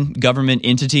one government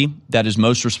entity that is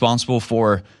most responsible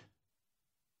for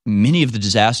many of the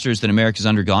disasters that America's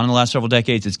undergone in the last several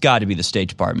decades, it's got to be the State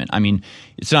Department. I mean,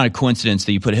 it's not a coincidence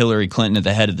that you put Hillary Clinton at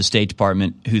the head of the State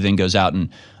Department, who then goes out and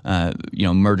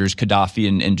murders Gaddafi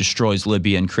and destroys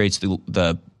Libya and creates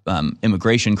the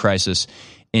immigration crisis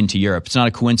into Europe. It's not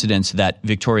a coincidence that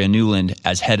Victoria Nuland,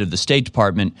 as head of the State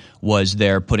Department, was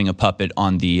there putting a puppet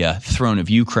on the throne of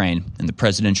Ukraine and the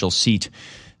presidential seat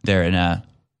there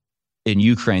in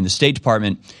Ukraine. The State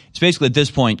Department is basically at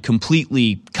this point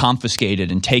completely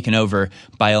confiscated and taken over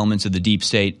by elements of the deep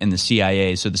state and the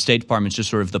CIA. So the State Department is just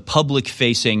sort of the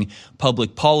public-facing,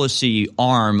 public policy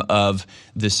arm of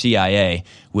the CIA,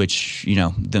 which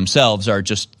themselves are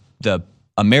just the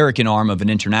American arm of an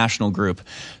international group.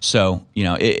 So,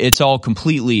 it's all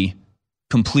completely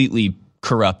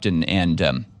corrupt and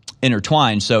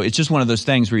intertwined. So it's just one of those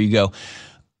things where you go,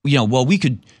 well, we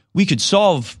could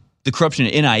solve the corruption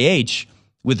at NIH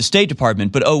with the State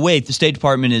Department, but oh wait, the State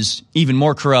Department is even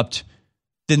more corrupt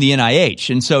than the NIH.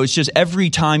 And so it's just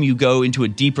every time you go into a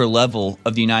deeper level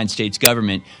of the United States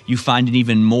government, you find an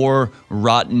even more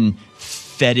rotten,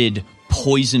 fetid,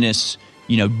 poisonous,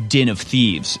 den of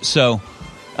thieves. So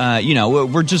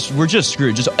we're just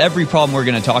screwed. Just every problem we're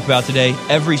going to talk about today,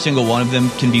 every single one of them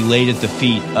can be laid at the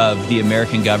feet of the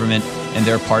American government and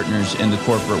their partners in the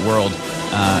corporate world.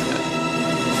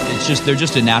 They're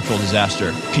just a natural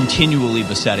disaster, continually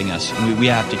besetting us. And we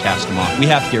have to cast them off. We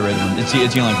have to get rid of them. It's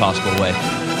the only possible way.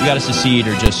 We got to secede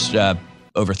or just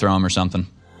overthrow them or something.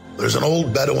 There's an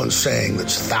old Bedouin saying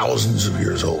that's thousands of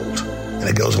years old, and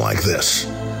it goes like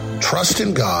this: trust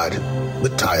in God,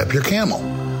 but tie up your camel.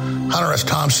 Hunter S.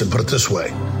 Thompson put it this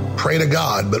way: pray to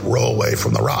God, but row away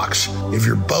from the rocks. If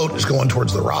your boat is going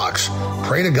towards the rocks,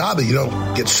 pray to God that you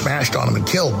don't get smashed on them and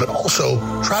killed, but also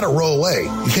try to row away.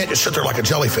 You can't just sit there like a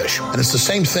jellyfish. And it's the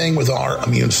same thing with our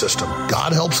immune system.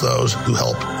 God helps those who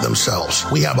help themselves.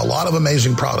 We have a lot of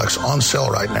amazing products on sale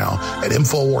right now at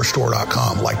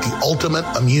InfoWarsStore.com, like the Ultimate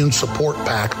Immune Support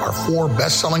Pack, our 4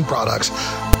 best-selling products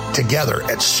together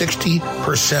at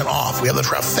 60% off. We have the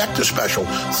Trifecta Special,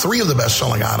 3 of the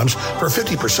best-selling items for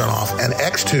 50% off, and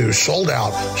X2 sold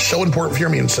out, so important for your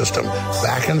immune system,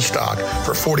 back in stock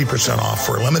for 40% off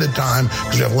for a limited time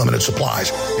because we have limited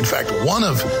supplies. In fact, one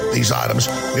of these items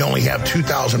we only have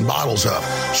 2,000 bottles of,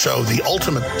 so the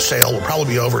ultimate sale will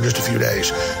probably be over in just a few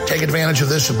days. Take advantage of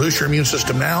this and boost your immune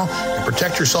system now and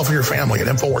protect yourself and your family at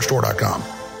InfoWarsStore.com.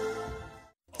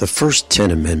 The first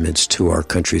 10 amendments to our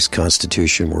country's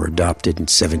Constitution were adopted in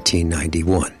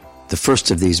 1791. The first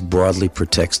of these broadly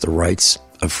protects the rights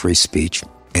of free speech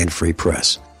and free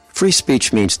press. Free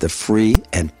speech means the free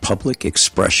and public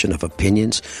expression of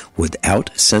opinions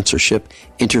without censorship,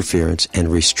 interference, and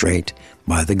restraint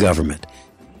by the government.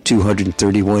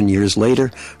 231 years later,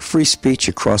 free speech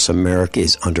across America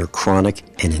is under chronic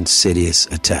and insidious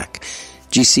attack.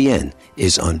 GCN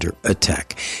is under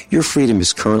attack. Your freedom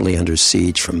is currently under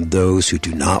siege from those who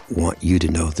do not want you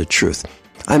to know the truth.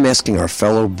 I'm asking our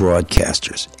fellow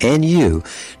broadcasters and you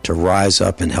to rise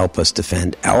up and help us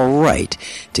defend our right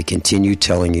to continue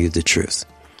telling you the truth.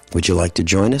 Would you like to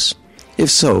join us? If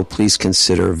so, please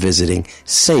consider visiting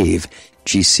SaveGCN.com.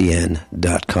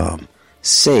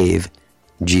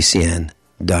 SaveGCN.com.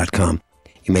 Band.com.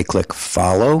 You may click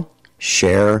follow,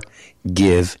 share,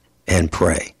 give, and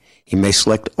pray. You may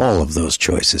select all of those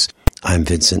choices. I'm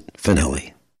Vincent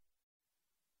Finelli.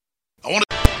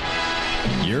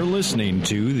 You're listening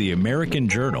to The American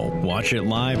Journal. Watch it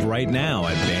live right now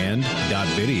at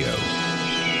band.video.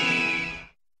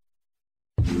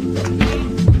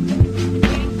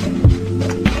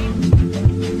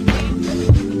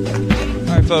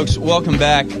 All right, folks, welcome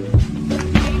back.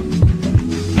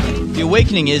 The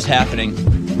awakening is happening.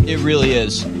 It really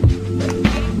is.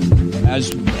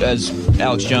 As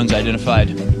Alex Jones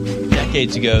identified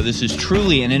decades ago, this is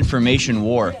truly an information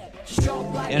war.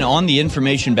 And on the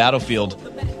information battlefield,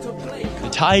 the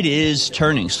tide is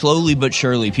turning slowly but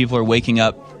surely. People are waking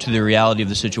up to the reality of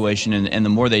the situation, and the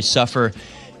more they suffer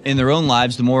in their own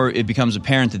lives, the more it becomes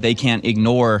apparent that they can't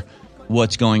ignore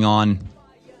what's going on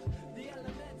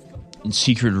in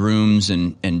secret rooms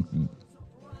and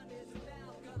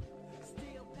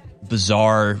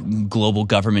bizarre global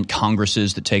government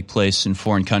congresses that take place in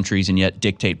foreign countries and yet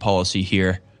dictate policy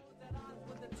here.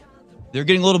 They're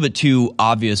getting a little bit too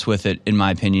obvious with it, in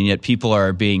my opinion, yet people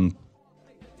are being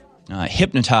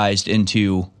hypnotized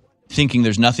into thinking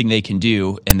there's nothing they can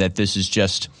do and that this is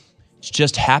just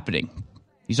happening.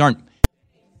 These aren't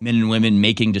men and women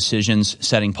making decisions,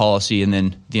 setting policy, and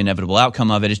then the inevitable outcome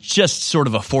of it. It's just sort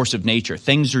of a force of nature.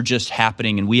 Things are just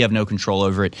happening and we have no control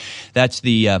over it. That's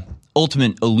the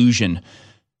ultimate illusion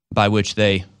by which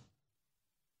they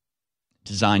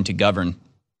designed to govern.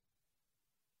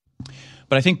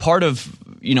 But I think part of,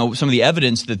 some of the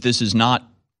evidence that this is not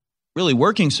really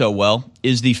working so well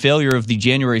is the failure of the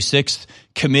January 6th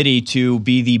committee to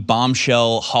be the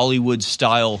bombshell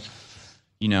Hollywood-style,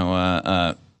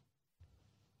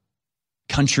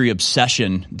 country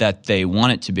obsession that they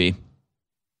want it to be.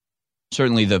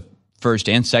 Certainly the first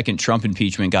and second Trump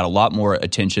impeachment got a lot more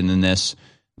attention than this.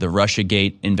 The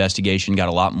Russiagate investigation got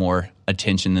a lot more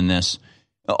attention than this.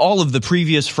 All of the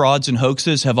previous frauds and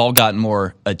hoaxes have all gotten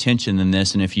more attention than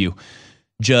this, and if you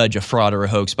judge a fraud or a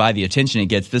hoax by the attention it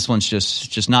gets, this one's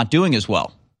just not doing as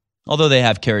well. Although they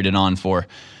have carried it on for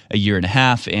a year and a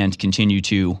half and continue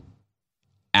to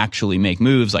actually make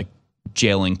moves like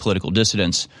jailing political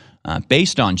dissidents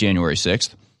based on January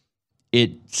 6th,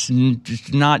 it's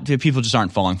not, people just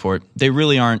aren't falling for it. They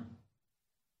really aren't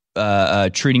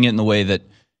treating it in the way that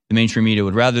the mainstream media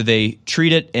would rather they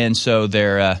treat it, and so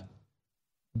they're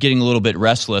getting a little bit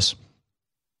restless.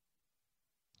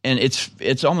 And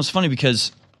it's almost funny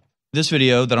because this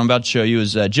video that I'm about to show you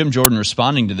is Jim Jordan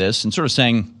responding to this and sort of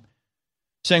saying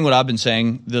what I've been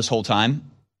saying this whole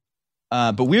time.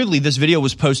 But weirdly, this video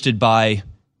was posted by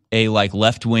a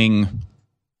left-wing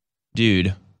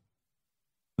dude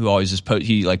who always is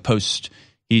posts.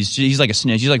 He's like a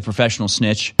snitch. He's like a professional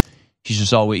snitch.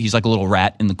 He's like a little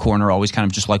rat in the corner, always kind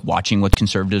of just like watching what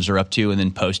conservatives are up to and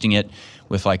then posting it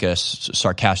with like a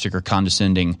sarcastic or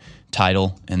condescending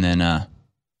title, and then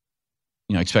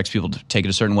expects people to take it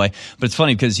a certain way. But it's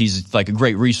funny because he's like a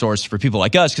great resource for people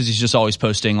like us because he's just always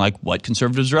posting like what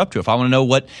conservatives are up to. If I want to know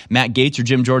what Matt Gaetz or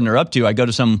Jim Jordan are up to, I go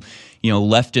to some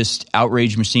leftist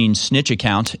outrage machine snitch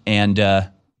account and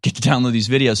get to download these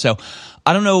videos. So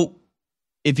I don't know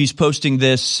if he's posting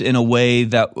this in a way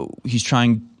that he's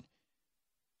trying.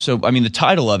 So, I mean, the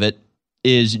title of it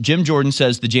is Jim Jordan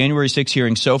says the January 6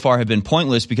 hearings so far have been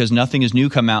pointless because nothing new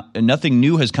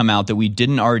has come out that we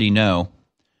didn't already know.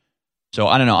 So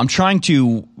I don't know. I'm trying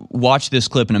to watch this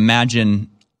clip and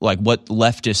imagine like what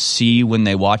leftists see when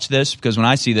they watch this, because when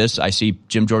I see this, I see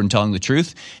Jim Jordan telling the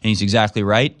truth, and he's exactly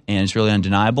right, and it's really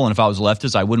undeniable. And if I was a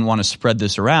leftist, I wouldn't want to spread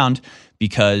this around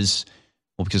because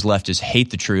leftists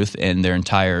hate the truth, and their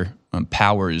entire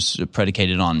power is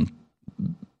predicated on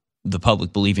the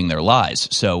public believing their lies.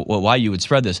 So why you would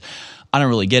spread this, I don't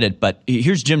really get it. But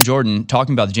here's Jim Jordan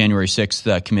talking about the January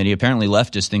 6th committee. Apparently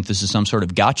leftists think this is some sort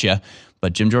of gotcha,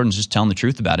 but Jim Jordan's just telling the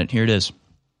truth about it. Here it is.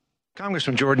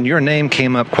 Congressman Jordan, your name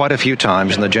came up quite a few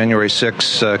times in the January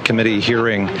 6th committee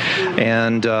hearing,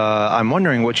 and I'm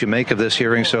wondering what you make of this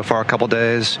hearing so far, a couple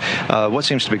days. What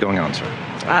seems to be going on, sir?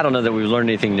 I don't know that we've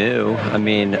learned anything new. I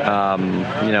mean, we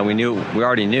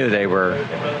already knew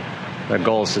their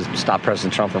goal is to stop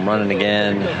President Trump from running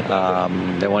again.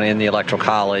 They want to end the Electoral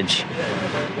College.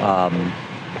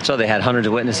 So they had hundreds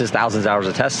of witnesses, thousands of hours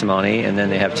of testimony, and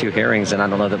then they have two hearings. And I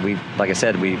don't know that we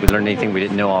learned anything we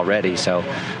didn't know already. So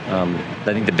I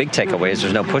think the big takeaway is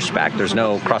there's no pushback, there's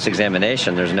no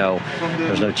cross-examination, there's no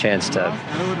chance to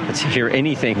hear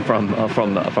anything from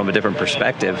a different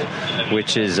perspective,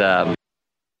 which is a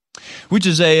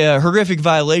horrific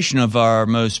violation of our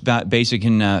most basic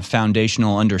and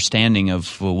foundational understanding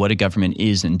of what a government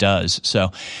is and does.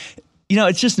 So,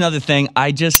 it's just another thing.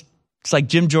 It's like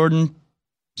Jim Jordan,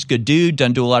 he's a good dude,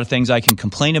 doesn't do a lot of things I can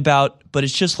complain about, but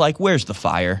it's just like, where's the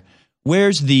fire?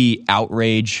 Where's the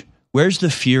outrage? Where's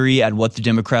the fury at what the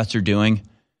Democrats are doing?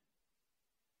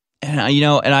 And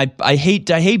I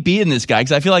hate being this guy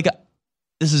because I feel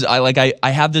like I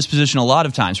have this position a lot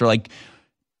of times where like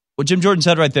what Jim Jordan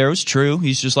said right there was true.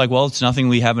 He's just like, well, it's nothing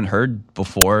we haven't heard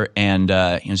before, and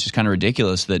it's just kind of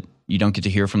ridiculous that you don't get to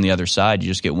hear from the other side. You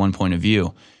just get one point of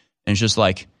view, and it's just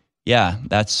like, yeah,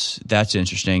 that's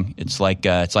interesting. It's like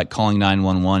calling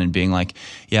 911 and being like,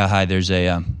 yeah, hi, there's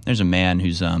a man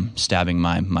who's stabbing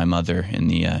my mother in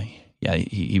the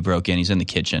he broke in. He's in the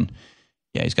kitchen.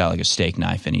 Yeah, he's got like a steak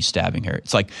knife and he's stabbing her.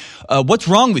 It's like, what's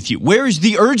wrong with you? Where is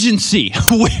the urgency?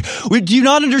 Do you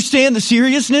not understand the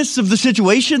seriousness of the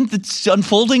situation that's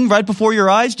unfolding right before your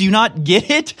eyes? Do you not get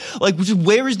it? Like,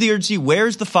 where is the urgency? Where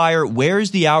is the fire? Where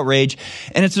is the outrage?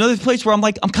 And it's another place where I'm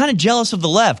kind of jealous of the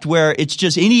left, where it's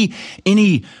just any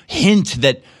hint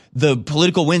that the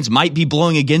political winds might be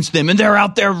blowing against them, and they're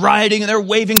out there rioting and they're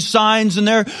waving signs and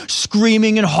they're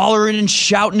screaming and hollering and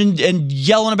shouting and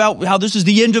yelling about how this is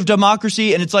the end of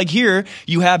democracy. And it's like, here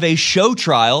you have a show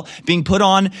trial being put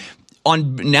on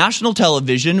national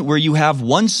television where you have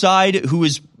one side who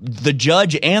is the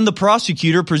judge and the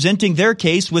prosecutor presenting their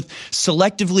case with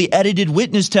selectively edited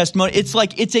witness testimony. It's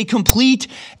like, it's a complete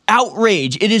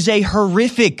outrage. It is a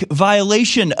horrific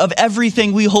violation of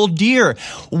everything we hold dear.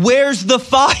 Where's the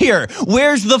fire?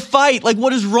 Where's the fight? Like,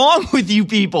 what is wrong with you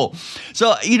people?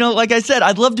 So, like I said,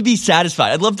 I'd love to be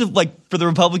satisfied. I'd love to, for the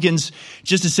Republicans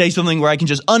just to say something where I can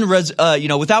just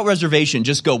without reservation,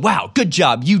 just go, wow, good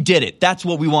job. You did it. That's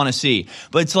what we want to see.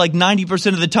 But it's like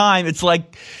 90% of the time, it's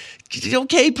like,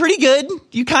 okay, pretty good.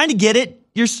 You kind of get it.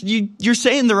 You're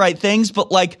saying the right things,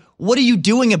 but like, what are you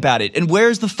doing about it? And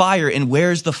where's the fire? And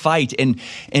where's the fight? And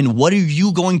what are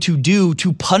you going to do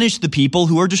to punish the people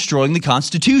who are destroying the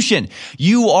Constitution?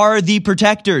 You are the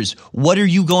protectors. What are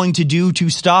you going to do to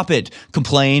stop it?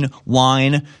 Complain,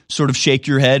 whine, sort of shake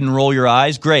your head and roll your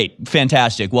eyes? Great.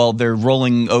 Fantastic. Well, they're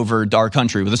rolling over our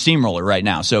country with a steamroller right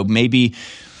now. So maybe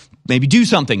do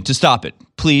something to stop it,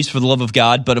 please, for the love of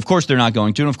God. But of course they're not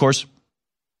going to. And of course,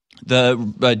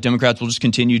 the Democrats will just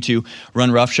continue to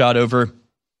run roughshod over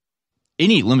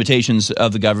any limitations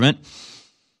of the government.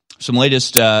 Some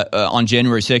latest on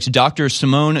January 6th, Dr.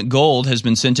 Simone Gold has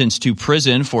been sentenced to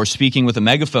prison for speaking with a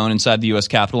megaphone inside the U.S.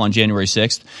 Capitol on January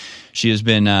 6th.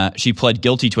 She pled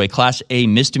guilty to a Class A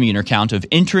misdemeanor count of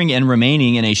entering and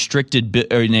remaining in a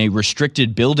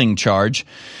restricted building charge.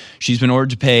 She's been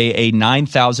ordered to pay a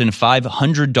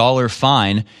 $9,500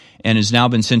 fine and has now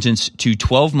been sentenced to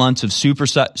 12 months of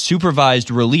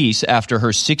supervised release after her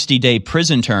 60-day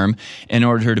prison term in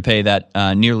order for her to pay that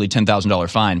nearly $10,000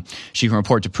 fine. She can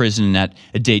report to prison at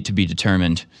a date to be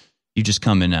determined. You just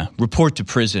come and report to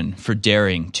prison for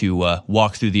daring to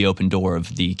walk through the open door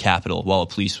of the Capitol while a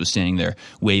police was standing there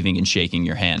waving and shaking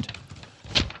your hand.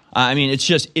 I mean, it's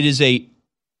just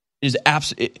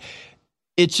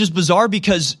bizarre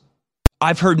because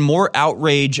I've heard more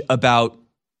outrage about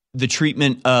the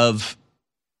treatment of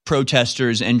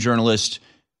protesters and journalists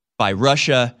by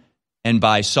Russia and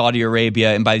by Saudi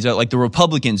Arabia and by the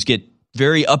Republicans get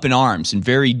very up in arms and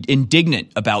very indignant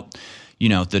about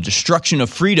the destruction of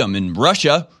freedom in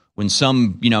Russia. When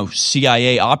some,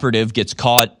 CIA operative gets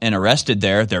caught and arrested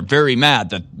there, they're very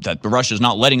mad that Russia's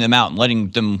not letting them out and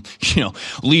letting them,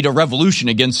 lead a revolution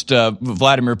against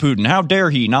Vladimir Putin. How dare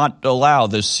he not allow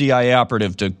this CIA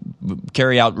operative to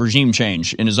carry out regime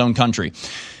change in his own country?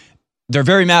 They're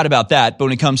very mad about that. But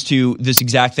when it comes to this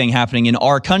exact thing happening in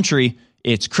our country,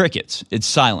 it's crickets. It's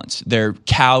silence. They're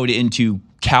cowed into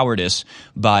cowardice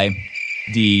by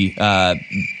the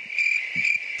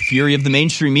fury of the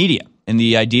mainstream media. And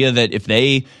the idea that if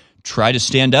they try to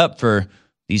stand up for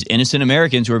these innocent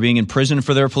Americans who are being imprisoned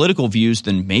for their political views,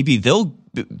 then maybe they'll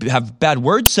have bad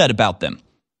words said about them.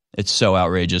 It's so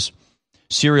outrageous.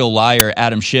 Serial liar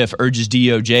Adam Schiff urges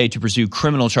DOJ to pursue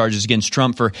criminal charges against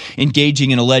Trump for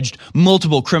engaging in alleged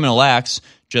multiple criminal acts,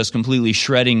 just completely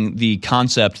shredding the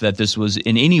concept that this was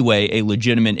in any way a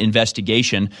legitimate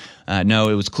investigation. No,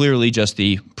 it was clearly just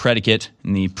the predicate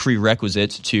and the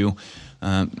prerequisite to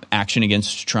action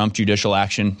against Trump, judicial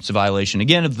action. It's a violation,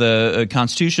 again, of the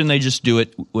Constitution. They just do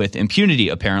it with impunity,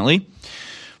 apparently.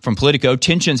 From Politico,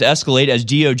 tensions escalate as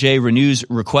DOJ renews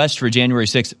request for January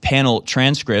 6th panel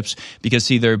transcripts because,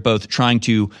 they're both trying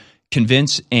to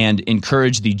convince and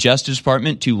encourage the Justice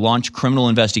Department to launch criminal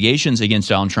investigations against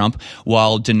Donald Trump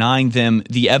while denying them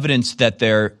the evidence that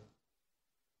they're,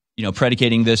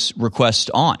 predicating this request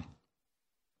on.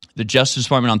 The Justice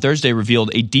Department on Thursday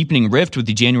revealed a deepening rift with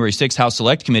the January 6th House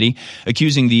Select Committee,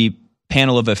 accusing the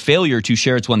panel of a failure to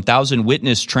share its 1,000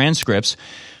 witness transcripts.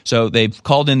 So they've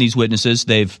called in these witnesses,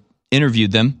 they've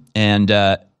interviewed them, and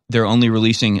they're only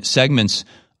releasing segments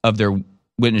of their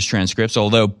witness transcripts.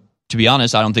 Although, to be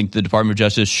honest, I don't think the Department of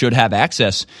Justice should have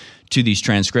access to these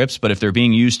transcripts. But if they're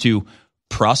being used to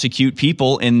prosecute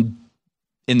people in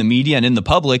the media and in the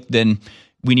public, then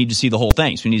we need to see the whole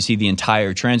thing. So we need to see the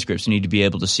entire transcripts. We need to be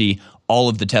able to see all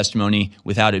of the testimony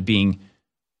without it being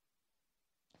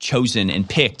chosen and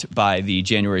picked by the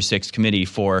January 6th committee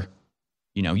for,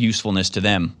 usefulness to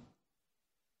them.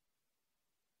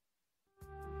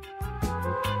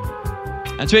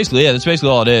 That's basically it. That's basically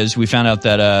all it is. We found out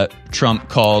that Trump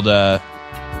called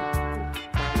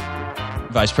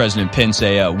Vice President Pence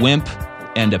a wimp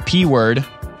and a P word.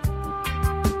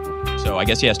 So I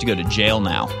guess he has to go to jail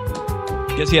now.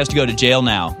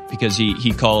 Because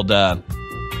he called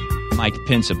Mike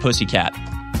Pence a pussycat.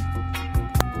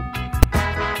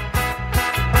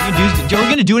 Are we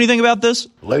going to do anything about this?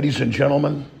 Ladies and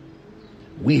gentlemen,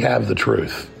 we have the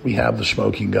truth. We have the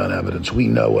smoking gun evidence. We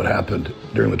know what happened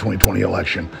during the 2020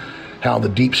 election, how the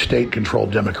deep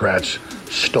state-controlled Democrats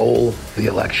stole the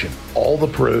election. All the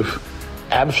proof,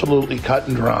 absolutely cut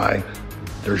and dry.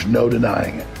 There's no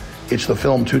denying it. It's the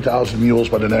film 2,000 Mules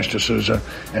by Dinesh D'Souza,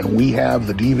 and we have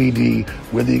the DVD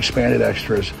with the expanded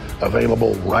extras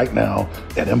available right now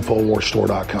at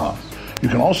InfoWarsStore.com. You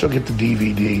can also get the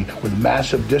DVD with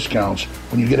massive discounts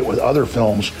when you get it with other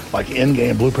films like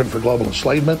Endgame, Blueprint for Global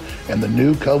Enslavement, and the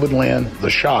new COVID Land, The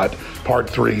Shot, Part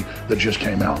 3 that just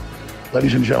came out.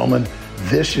 Ladies and gentlemen,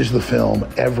 this is the film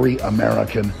every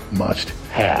American must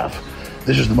have.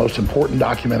 This is the most important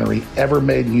documentary ever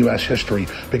made in U.S. history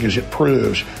because it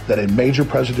proves that a major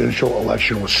presidential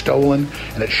election was stolen,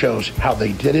 and it shows how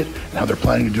they did it and how they're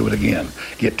planning to do it again.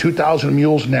 Get 2,000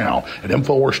 Mules now at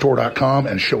InfoWarsStore.com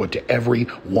and show it to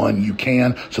everyone you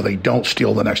can so they don't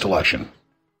steal the next election.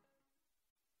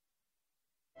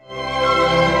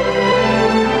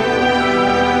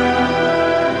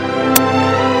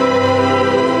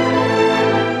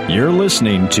 You're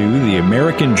listening to The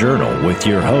American Journal with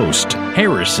your host,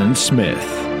 Harrison Smith.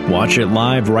 Watch it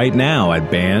live right now at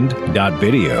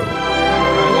band.video.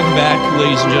 Welcome back,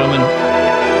 ladies and gentlemen.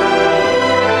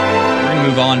 We're going to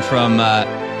move on from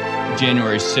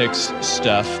January 6th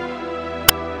stuff.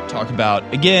 Talk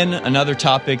about, again, another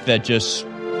topic that just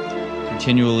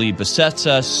continually besets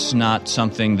us, not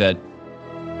something that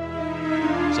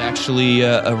is actually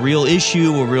a real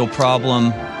issue, a real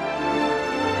problem.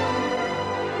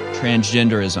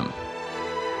 Transgenderism.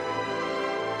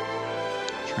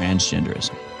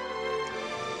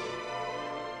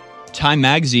 Time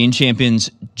Magazine champions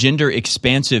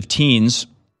gender-expansive teens.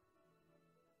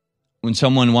 When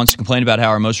someone wants to complain about how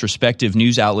our most respected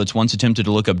news outlets once attempted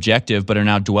to look objective but are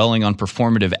now dwelling on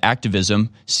performative activism,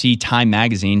 see Time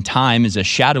Magazine. Time is a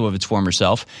shadow of its former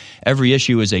self. Every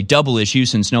issue is a double issue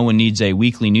since no one needs a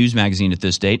weekly news magazine at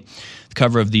this date. The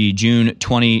cover of the June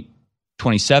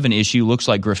 2027 issue looks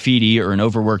like graffiti or an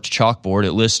overworked chalkboard.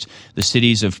 It lists the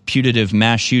cities of putative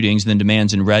mass shootings, then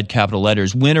demands in red capital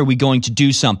letters, when are we going to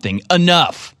do something?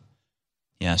 Enough!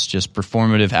 Yes, just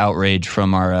performative outrage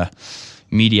from our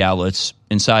media outlets.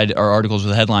 Inside our articles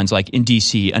with headlines like, in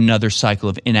D.C., another cycle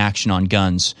of inaction on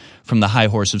guns. From the high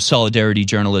horse of solidarity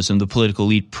journalism, the political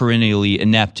elite perennially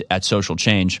inept at social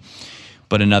change.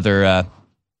 But another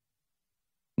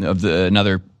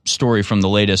story from the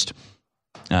latest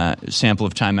sample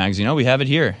of Time Magazine. Oh, we have it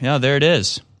here. Yeah, there it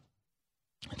is.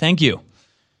 Thank you.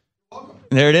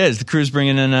 There it is. The crew's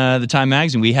bringing in the Time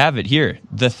Magazine. We have it here.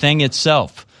 The thing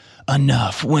itself.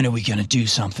 Enough. When are we going to do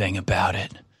something about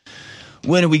it?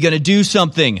 When are we going to do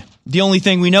something? The only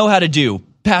thing we know how to do.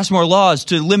 Pass more laws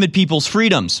to limit people's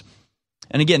freedoms.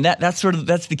 And again, that's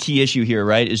the key issue here,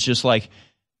 right? It's just like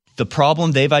the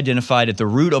problem they've identified at the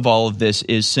root of all of this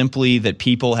is simply that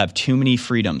people have too many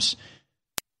freedoms.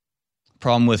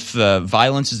 Problem with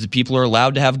violence is that people are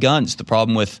allowed to have guns. The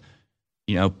problem with,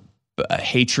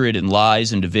 hatred and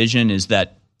lies and division is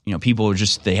that, people are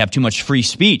they have too much free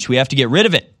speech. We have to get rid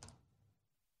of it.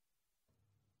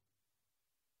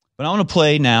 But I want to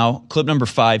play now clip number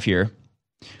 5 here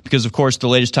because, of course, the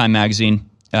latest Time Magazine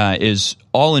is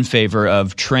all in favor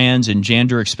of trans and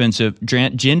gender-expansive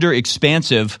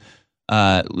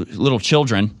little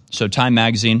children. So Time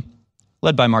Magazine,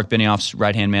 led by Mark Benioff's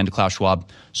right-hand man to Klaus Schwab,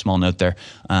 small note there,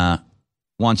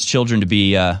 wants children to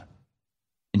be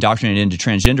indoctrinated into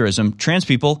transgenderism. Trans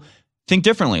people think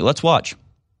differently. Let's watch.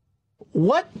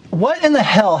 What in the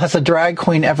hell has a drag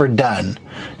queen ever done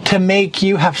to make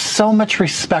you have so much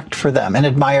respect for them and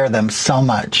admire them so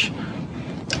much?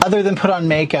 Other than put on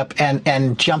makeup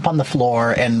and jump on the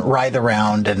floor and writhe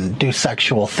around and do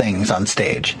sexual things on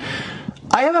stage.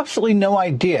 I have absolutely no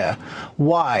idea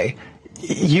why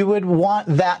you would want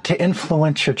that to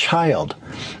influence your child.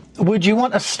 Would you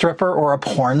want a stripper or a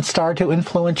porn star to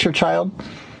influence your child?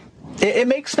 It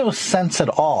makes no sense at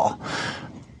all.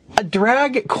 A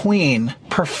drag queen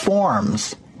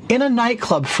performs in a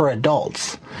nightclub for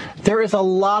adults. There is a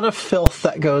lot of filth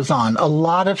that goes on, a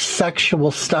lot of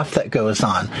sexual stuff that goes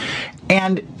on.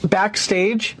 And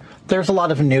backstage, there's a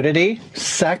lot of nudity,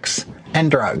 sex,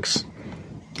 and drugs.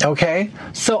 Okay?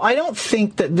 So I don't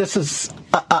think that this is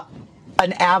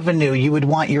an avenue you would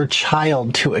want your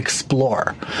child to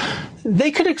explore.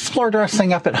 They could explore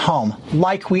dressing up at home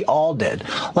like we all did,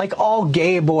 like all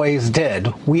gay boys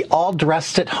did. We all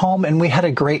dressed at home and we had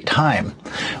a great time.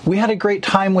 We had a great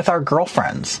time with our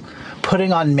girlfriends,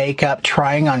 putting on makeup,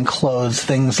 trying on clothes,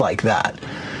 things like that.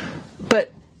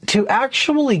 But to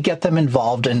actually get them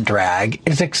involved in drag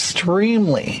is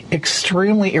extremely,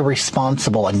 extremely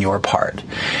irresponsible on your part.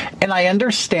 And I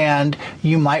understand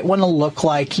you might want to look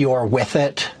like you're with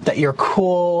it, that you're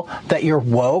cool, that you're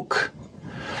woke,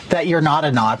 that you're not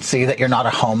a Nazi, that you're not a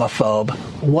homophobe,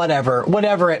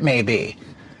 whatever it may be.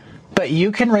 But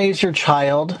you can raise your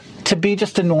child to be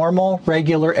just a normal,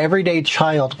 regular, everyday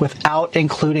child without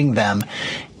including them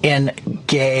in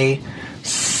gay,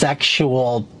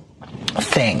 sexual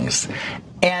things.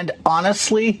 And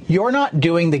honestly, you're not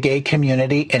doing the gay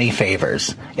community any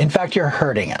favors. In fact, you're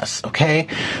hurting us, okay?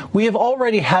 We have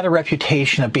already had a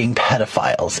reputation of being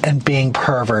pedophiles and being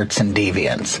perverts and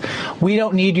deviants. We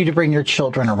don't need you to bring your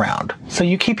children around. So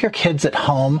you keep your kids at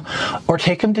home or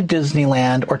take them to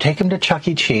Disneyland or take them to Chuck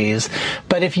E. Cheese.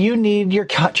 But if you need your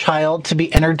child to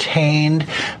be entertained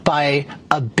by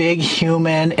a big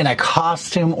human in a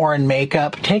costume or in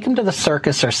makeup, take them to the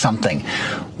circus or something.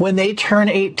 When they turn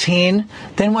 18,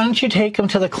 then why don't you take them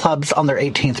to the clubs on their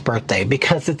 18th birthday?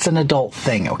 Because it's an adult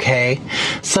thing, okay?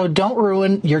 So don't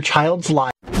ruin your child's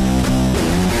life.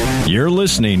 You're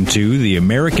listening to The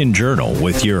American Journal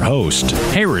with your host,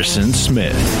 Harrison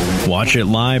Smith. Watch it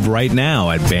live right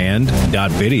now at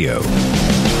band.video. All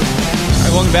right,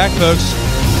 welcome back, folks.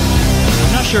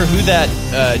 I'm not sure who that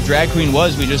drag queen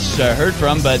was we just heard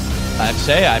from, but I have to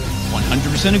say I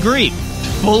 100% agree.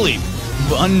 Fully.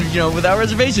 Without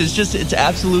reservations. It's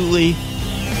absolutely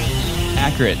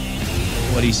accurate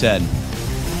what he said.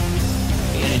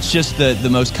 It's just the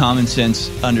most common sense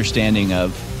understanding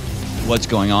of what's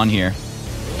going on here.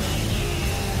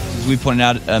 As we pointed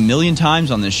out a million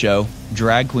times on this show,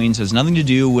 drag queens has nothing to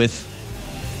do with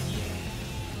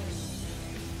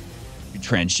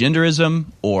transgenderism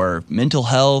or mental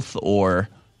health or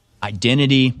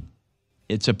identity.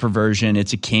 It's a perversion.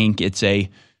 It's a kink. It's a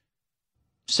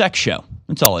sex show.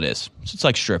 That's all it is. It's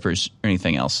like strippers or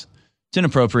anything else. It's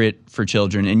inappropriate for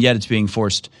children, and yet it's being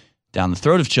forced down the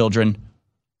throat of children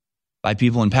by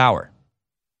people in power.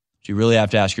 So you really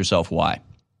have to ask yourself why.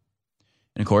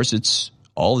 And of course, it's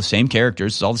all the same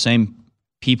characters. It's all the same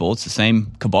people. It's the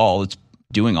same cabal that's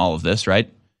doing all of this, right?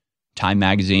 Time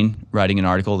Magazine writing an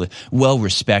article, the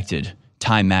well-respected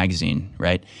Time Magazine,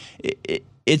 right?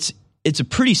 It's a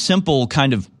pretty simple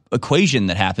kind of equation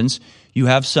that happens. You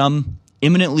have some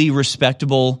eminently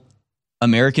respectable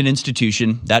American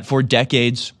institution that for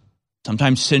decades,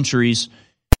 sometimes centuries,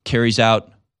 carries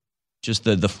out just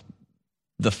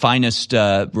the finest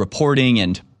reporting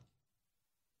and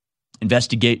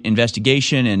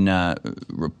investigation and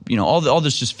all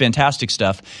this just fantastic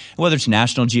stuff. Whether it's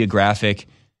National Geographic,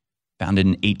 founded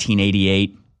in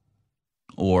 1888,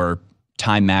 or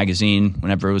Time Magazine,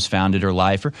 whenever it was founded, or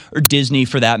Life, or Disney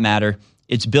for that matter.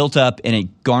 It's built up and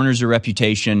it garners a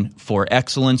reputation for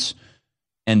excellence,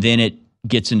 and then it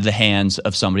gets into the hands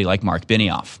of somebody like Mark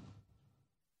Benioff.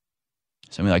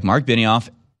 Somebody like Mark Benioff,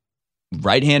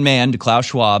 right-hand man to Klaus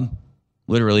Schwab,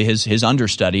 literally his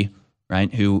understudy,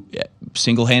 right, who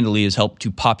single-handedly has helped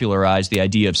to popularize the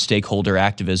idea of stakeholder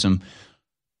activism,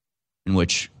 in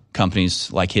which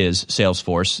companies like his,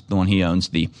 Salesforce, the one he owns,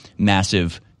 the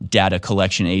massive data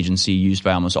collection agency used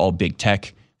by almost all big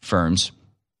tech firms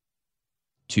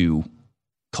to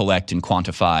collect and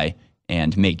quantify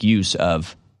and make use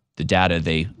of the data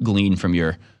they glean from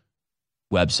your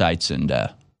websites and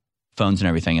phones and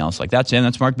everything else. Like that's him.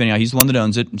 That's Mark Benioff. He's the one that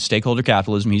owns it. Stakeholder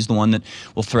capitalism. He's the one that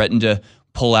will threaten to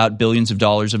pull out billions of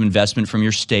dollars of investment from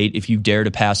your state if you dare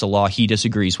to pass a law he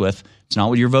disagrees with. It's not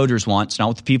what your voters want. It's not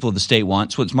what the people of the state want.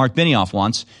 It's what Mark Benioff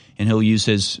wants, and he'll use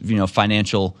his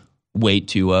financial weight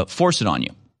to force it on you.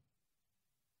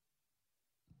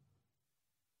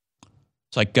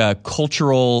 It's like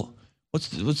cultural.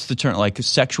 What's the term? Like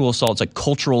sexual assault. It's like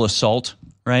cultural assault,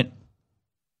 right?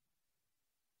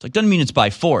 It's like doesn't mean it's by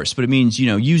force, but it means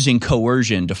using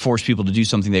coercion to force people to do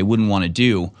something they wouldn't want to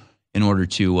do in order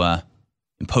to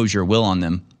impose your will on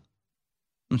them.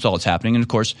 That's all that's happening. And of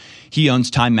course, he owns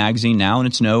Time Magazine now, and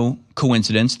it's no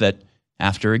coincidence that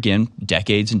after, again,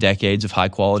 decades and decades of high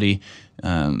quality,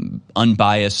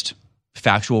 unbiased,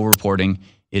 factual reporting,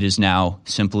 it is now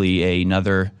simply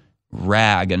another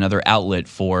rag, another outlet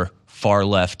for far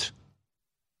left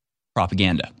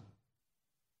propaganda.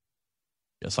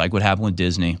 Just like what happened with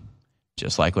Disney,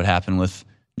 just like what happened with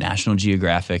National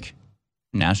Geographic.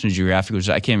 National Geographic, which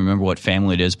I can't remember what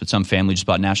family it is, but some family just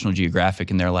bought National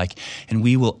Geographic, and they're like, and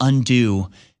we will undo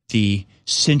the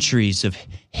centuries of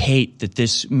hate that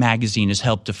this magazine has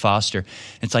helped to foster.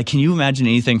 It's like, can you imagine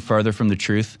anything further from the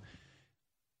truth?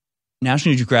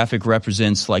 National Geographic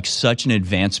represents like such an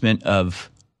advancement of,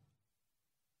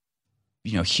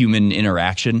 human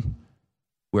interaction,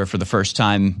 where for the first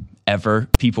time ever,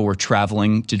 people were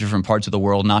traveling to different parts of the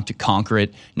world, not to conquer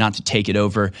it, not to take it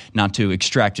over, not to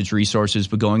extract its resources,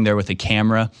 but going there with a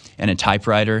camera and a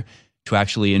typewriter to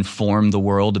actually inform the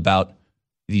world about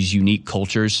these unique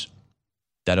cultures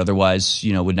that otherwise,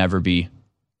 would never be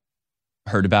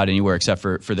heard about anywhere except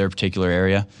for their particular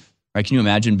area. Right? Can you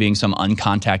imagine being some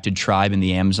uncontacted tribe in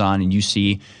the Amazon and you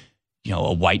see,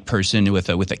 a white person with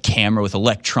a camera, with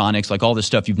electronics, like all this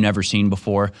stuff you've never seen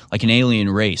before, like an alien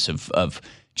race of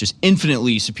just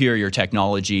infinitely superior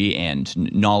technology and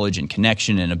knowledge and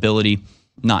connection and ability.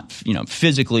 Not,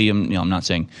 physically, I'm not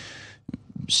saying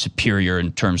superior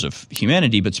in terms of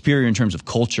humanity, but superior in terms of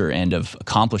culture and of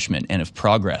accomplishment and of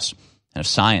progress and of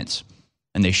science.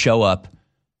 And they show up,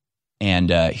 and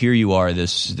here you are,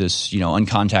 this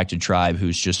uncontacted tribe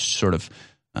who's just sort of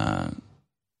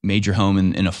made your home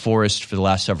in a forest for the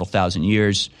last several thousand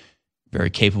years, very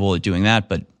capable at doing that.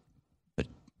 But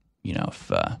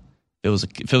if it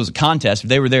was a contest, if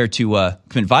they were there to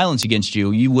commit violence against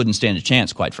you, you wouldn't stand a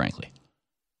chance, quite frankly.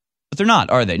 But they're not,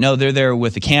 are they? No, they're there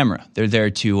with a camera. They're there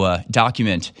to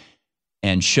document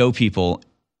and show people,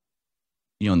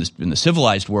 in the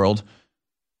civilized world,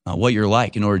 what you're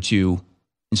like, in order to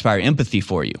inspire empathy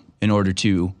for you, in order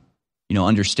to,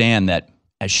 understand that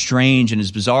as strange and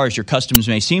as bizarre as your customs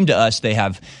may seem to us, they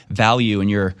have value and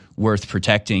you're worth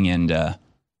protecting and,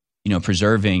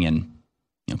 preserving. And,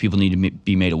 people need to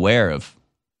be made aware of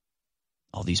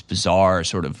all these bizarre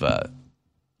sort of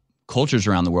cultures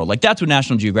around the world. Like, that's what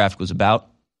National Geographic was about.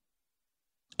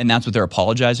 And that's what they're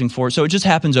apologizing for. So it just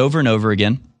happens over and over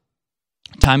again,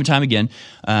 time and time again.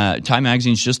 Time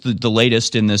Magazine's just the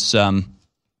latest in this sort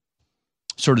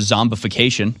of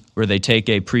zombification, where they take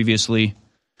a previously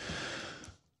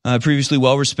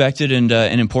well-respected and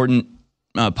an important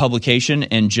publication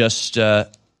and just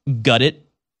gut it,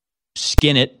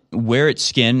 skin it, wear its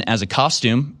skin as a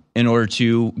costume in order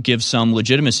to give some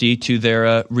legitimacy to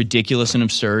their ridiculous and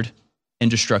absurd and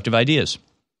destructive ideas.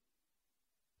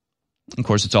 Of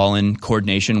course, it's all in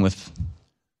coordination with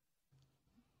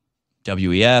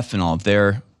WEF and all of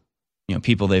their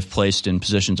people they've placed in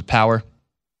positions of power.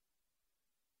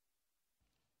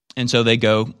 And so they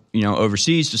go,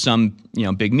 overseas to some,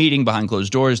 big meeting behind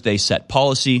closed doors. They set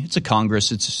policy. It's a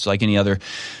Congress. It's just like any other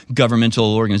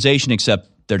governmental organization, except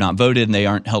they're not voted and they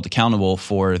aren't held accountable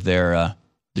for their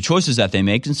the choices that they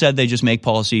make. Instead, they just make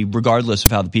policy regardless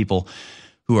of how the people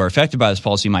who are affected by this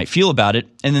policy might feel about it,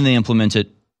 and then they implement it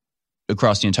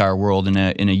across the entire world in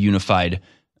a unified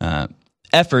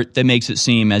effort that makes it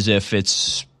seem as if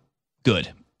it's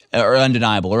good or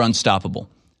undeniable or unstoppable,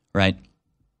 right?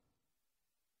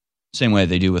 Same way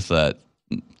they do with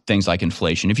things like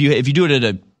inflation. If you do it at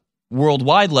a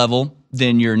worldwide level,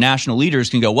 then your national leaders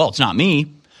can go, well, it's not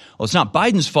me. Well, it's not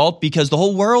Biden's fault because the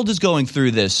whole world is going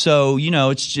through this. So,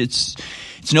 it's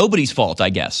nobody's fault,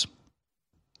 I guess,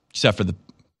 except for the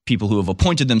people who have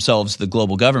appointed themselves the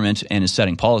global government and is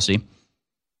setting policy.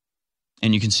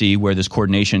 And you can see where this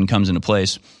coordination comes into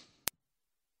place.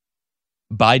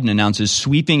 Biden announces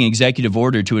sweeping executive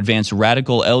order to advance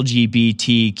radical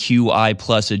LGBTQI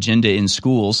plus agenda in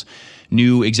schools.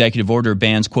 New executive order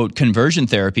bans, quote, conversion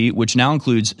therapy, which now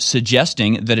includes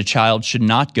suggesting that a child should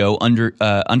not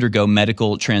undergo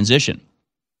medical transition.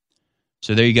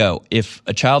 So there you go. If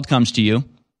a child comes to you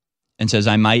and says,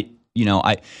 I might,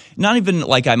 not even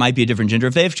like I might be a different gender.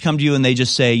 If they have to come to you and they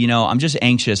just say, I'm just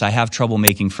anxious, I have trouble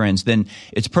making friends, then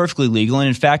it's perfectly legal and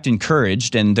in fact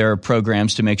encouraged. And there are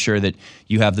programs to make sure that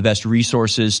you have the best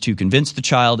resources to convince the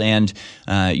child and,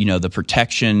 the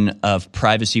protection of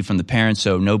privacy from the parents.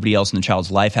 So nobody else in the child's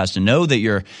life has to know that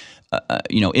you're,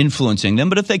 influencing them.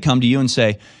 But if they come to you and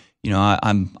say,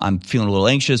 I'm feeling a little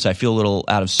anxious, I feel a little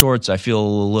out of sorts, I feel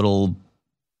a little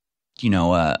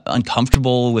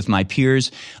uncomfortable with my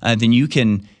peers, then you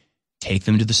can take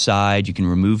them to the side. You can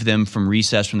remove them from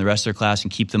recess from the rest of their class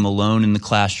and keep them alone in the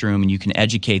classroom, and you can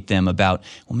educate them about,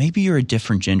 well, maybe you're a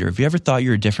different gender. Have you ever thought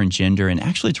you're a different gender? And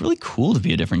actually, it's really cool to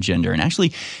be a different gender. And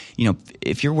actually,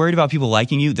 if you're worried about people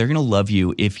liking you, they're going to love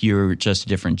you if you're just a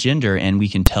different gender. And we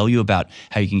can tell you about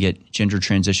how you can get gender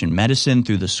transition medicine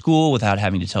through the school without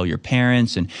having to tell your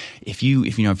parents. And if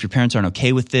your parents aren't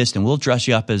okay with this, then we'll dress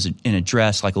you up in a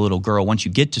dress like a little girl once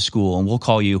you get to school, and we'll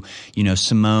call you,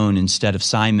 Simone instead of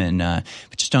Simon.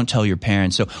 But just don't tell your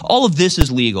parents. So all of this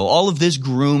is legal. All of this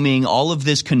grooming, all of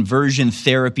this conversion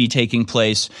therapy taking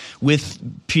place with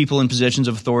people in positions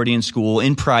of authority in school,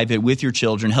 in private, with your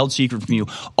children, held secret from you.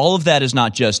 All of that is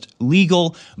not just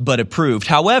legal, but approved.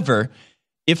 However,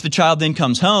 if the child then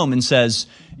comes home and says,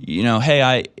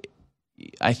 hey,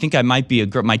 I think I might be a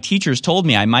girl. My teachers told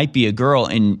me I might be a girl,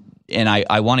 and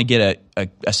I want to get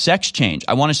a sex change.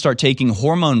 I want to start taking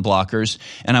hormone blockers,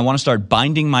 and I want to start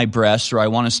binding my breasts, or I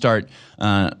want to start,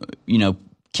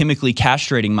 chemically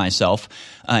castrating myself.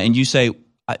 And you say,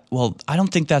 well, I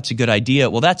don't think that's a good idea.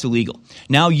 Well, that's illegal.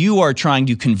 Now you are trying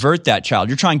to convert that child.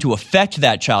 You're trying to affect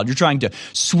that child. You're trying to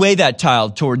sway that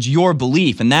child towards your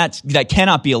belief, and that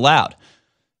cannot be allowed.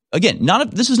 Again,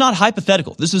 this is not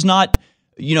hypothetical. This is not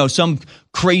some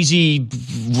crazy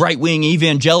right-wing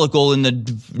evangelical in the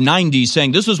 90s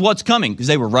saying this is what's coming, because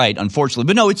they were right, unfortunately.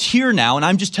 But no, it's here now, and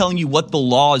I'm just telling you what the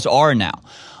laws are now.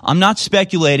 I'm not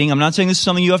speculating. I'm not saying this is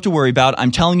something you have to worry about.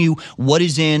 I'm telling you what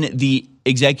is in the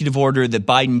executive order that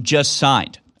Biden just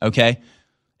signed, okay?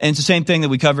 And it's the same thing that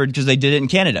we covered because they did it in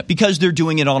Canada, because they're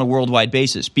doing it on a worldwide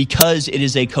basis, because it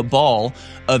is a cabal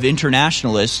of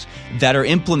internationalists that are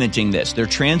implementing this. They're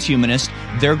transhumanists.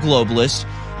 They're globalists.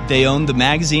 They own the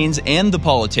magazines and the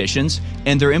politicians,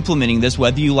 and they're implementing this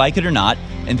whether you like it or not,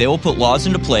 and they will put laws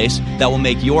into place that will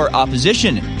make your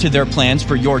opposition to their plans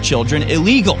for your children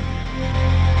illegal.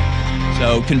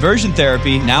 So conversion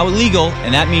therapy, now illegal,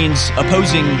 and that means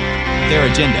opposing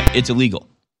their agenda. It's illegal.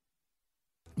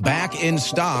 Back in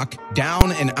stock,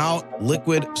 Down and Out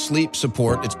Liquid Sleep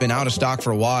Support. It's been out of stock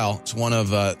for a while. It's one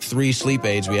of 3 sleep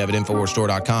aids we have at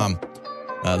InfoWarsStore.com.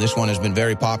 This one has been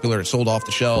very popular. It's sold off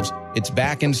the shelves. It's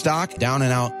back in stock. Down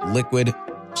and Out Liquid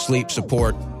Sleep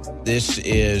Support. This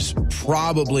is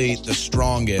probably the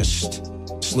strongest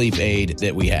sleep aid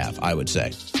that we have, I would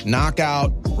say.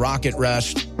 Knockout, Rocket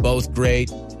Rest, both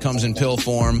great. Comes in pill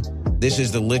form. This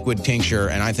is the liquid tincture,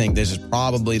 and I think this is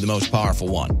probably the most powerful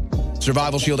one.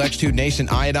 Survival Shield X2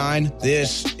 Nascent Iodine.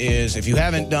 This is, if you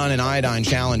haven't done an iodine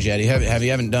challenge yet, you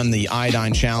haven't done the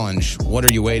iodine challenge, what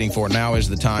are you waiting for? Now is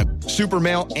the time. Super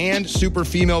male and super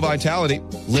female vitality.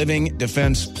 Living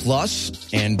Defense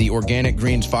Plus and the Organic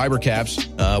Greens Fiber Caps.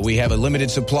 We have a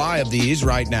limited supply of these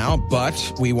right now,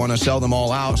 but we want to sell them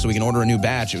all out so we can order a new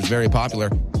batch. It was very popular.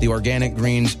 The Organic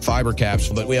Greens Fiber Caps.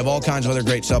 But we have all kinds of other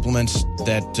great supplements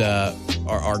that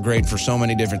are great for so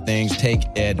many different things. Take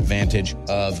advantage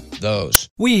of those.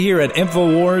 We here at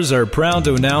InfoWars are proud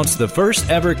to announce the first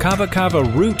ever Kava Kava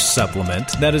Root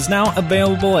supplement that is now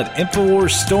available at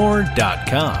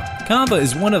InfoWarsStore.com. Kava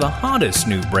is one of the hottest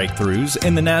new breakthroughs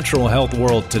in the natural health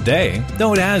world today,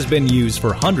 though it has been used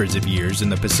for hundreds of years in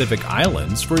the Pacific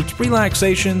Islands for its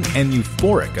relaxation and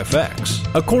euphoric effects.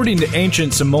 According to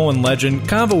ancient Samoan legend,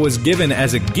 Kava was given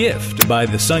as a gift by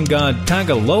the sun god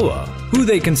Tagaloa, who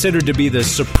they considered to be the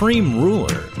supreme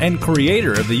ruler and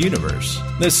creator of the universe.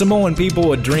 The Samoan people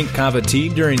would drink kava tea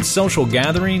during social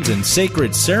gatherings and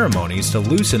sacred ceremonies to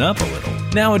loosen up a little.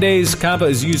 Nowadays, kava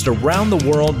is used around the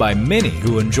world by many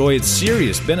who enjoy its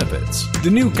serious benefits. The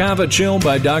new Kava Chill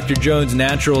by Dr. Jones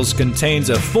Naturals contains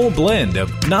a full blend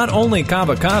of not only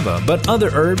kava kava, but other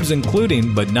herbs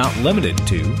including, but not limited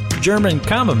to, German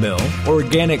chamomile,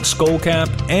 organic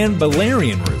skullcap, and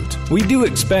valerian root. We do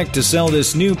expect to sell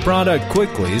this new product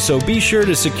quickly, so be sure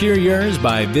to secure yours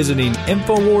by visiting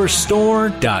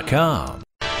InfoWarsStore.com.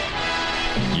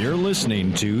 You're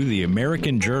listening to The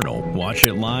American Journal. Watch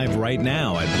it live right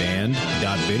now at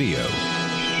band.video.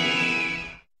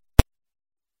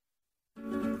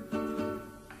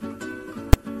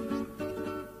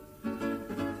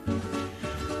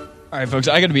 All right, folks,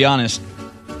 I got to be honest.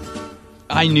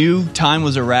 I knew time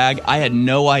was a rag. I had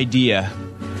no idea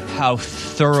how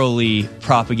thoroughly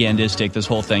propagandistic this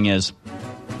whole thing is.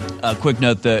 A quick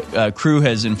note, the crew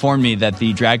has informed me that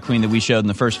the drag queen that we showed in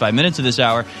the first 5 minutes of this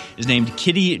hour is named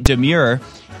Kitty Demure,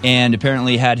 and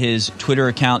apparently had his Twitter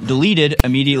account deleted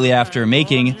immediately after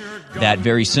making that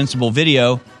very sensible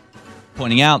video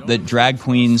pointing out that drag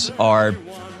queens are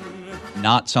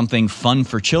not something fun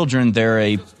for children. They're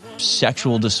a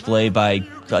sexual display by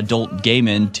adult gay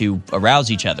men to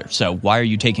arouse each other. So why are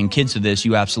you taking kids to this,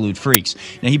 you absolute freaks?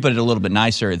 Now, he put it a little bit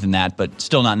nicer than that, but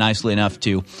still not nicely enough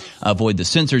to avoid the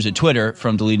censors at Twitter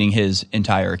from deleting his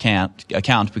entire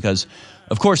account because,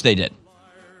 of course, they did.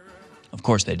 Of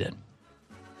course they did.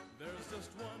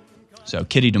 So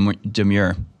Kitty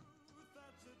Demure.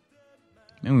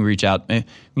 Maybe we reach out. Maybe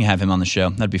we have him on the show.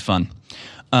 That'd be fun.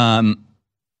 I'll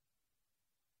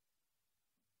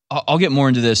get more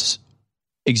into this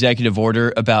executive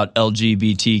order about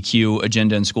LGBTQ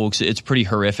agenda in school because it's pretty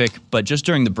horrific. But just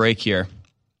during the break here,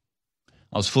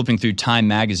 I was flipping through Time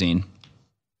magazine.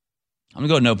 I'm going to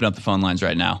go ahead and open up the phone lines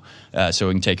right now so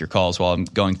we can take your calls while I'm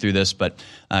going through this. But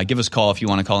give us a call if you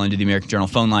want to call into the American Journal.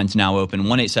 Phone lines now open,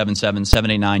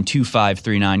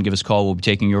 1-877-789-2539. Give us a call. We'll be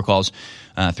taking your calls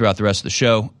throughout the rest of the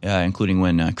show, including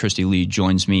when Christy Lee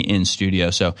joins me in studio.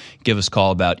 So give us a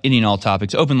call about any and all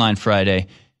topics. Open line Friday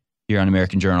here on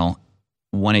American Journal,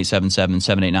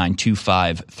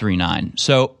 1-877-789-2539.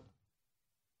 So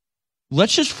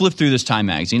let's just flip through this Time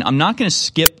magazine. I'm not going to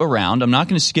skip around. I'm not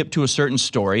going to skip to a certain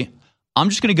story. I'm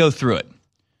just going to go through it.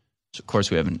 So, of course,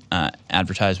 we have an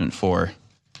advertisement for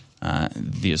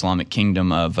the Islamic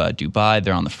Kingdom of Dubai.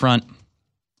 They're on the front.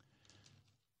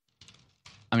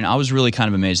 I mean, I was really kind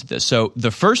of amazed at this. So the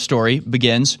first story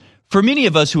begins, for many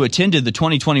of us who attended the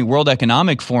 2020 World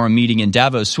Economic Forum meeting in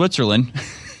Davos, Switzerland,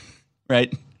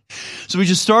 right? So we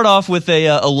just start off with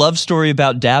a love story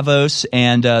about Davos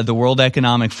and the World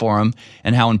Economic Forum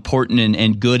and how important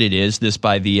and good it is, this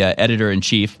by the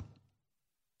editor-in-chief.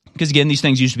 Because, again, these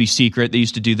things used to be secret. They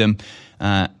used to do them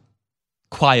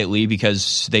quietly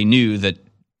because they knew that, at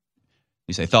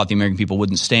least they thought the American people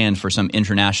wouldn't stand for some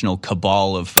international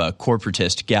cabal of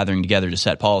corporatists gathering together to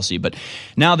set policy. But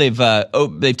now they've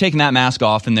taken that mask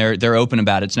off and they're open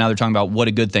about it. So now they're talking about what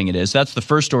a good thing it is. That's the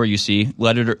first story you see,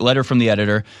 letter from the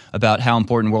editor about how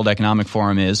important World Economic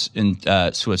Forum is in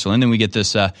Switzerland. Then we get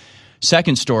this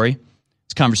second story.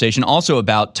 It's a conversation also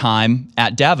about Time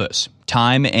at Davos.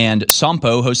 Time and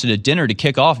Sompo hosted a dinner to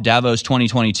kick off Davos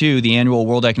 2022, the annual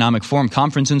World Economic Forum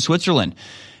conference in Switzerland,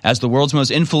 as the world's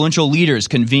most influential leaders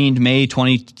convened May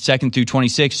 22nd through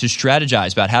 26th to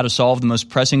strategize about how to solve the most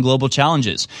pressing global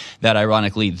challenges that,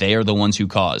 ironically, they are the ones who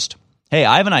caused. Hey,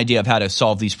 I have an idea of how to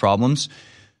solve these problems.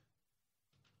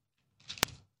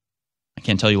 I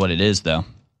can't tell you what it is, though.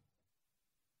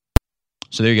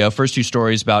 So there you go. First two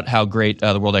stories about how great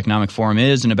the World Economic Forum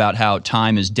is and about how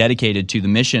Time is dedicated to the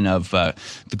mission of the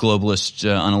globalist,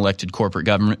 unelected corporate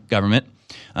government.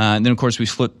 And then, of course, we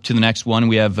flip to the next one.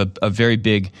 We have a very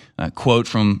big quote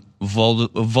from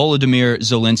Volodymyr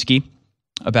Zelensky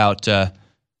about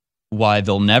why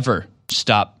they'll never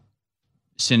stop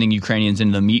sending Ukrainians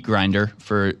into the meat grinder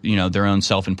for their own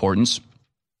self-importance.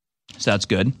 So that's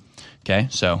good. Okay,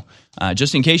 so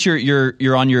just in case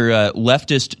you're on your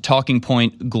leftist talking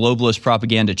point globalist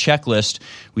propaganda checklist,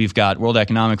 we've got World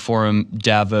Economic Forum,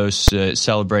 Davos,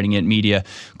 celebrating it, media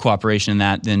cooperation in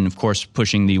that, then of course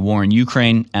pushing the war in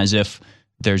Ukraine as if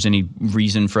there's any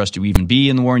reason for us to even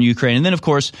be in the war in Ukraine. And then, of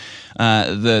course,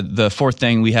 the fourth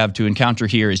thing we have to encounter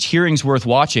here is hearings worth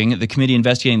watching. The committee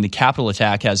investigating the Capitol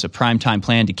attack has a primetime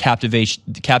plan to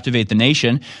captivate the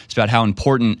nation. It's about how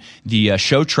important the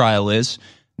show trial is.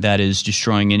 That is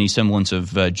destroying any semblance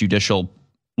of judicial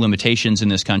limitations in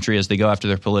this country as they go after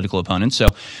their political opponents.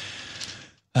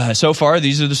 So far,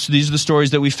 these are the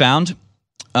stories that we found.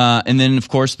 And then, of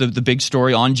course, the big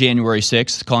story on January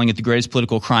 6th, calling it the greatest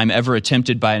political crime ever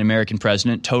attempted by an American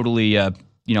president. Totally,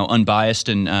 unbiased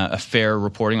and a fair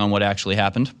reporting on what actually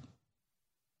happened.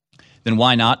 Then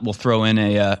why not? We'll throw in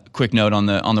a quick note on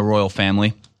the royal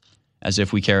family, as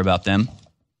if we care about them.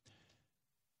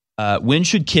 When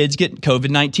should kids get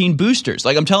COVID-19 boosters?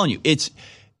 Like I'm telling you, it's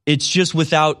just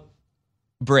without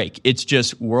break. It's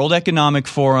just World Economic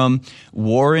Forum,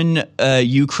 war in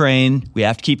Ukraine. We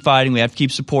have to keep fighting. We have to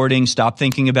keep supporting. Stop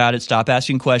thinking about it. Stop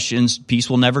asking questions. Peace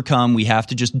will never come. We have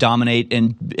to just dominate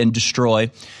and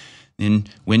destroy. And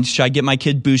when should I get my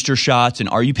kid booster shots? And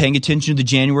are you paying attention to the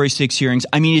January 6 hearings?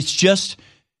 I mean, it's just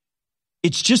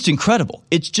incredible.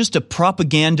 It's just a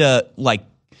propaganda,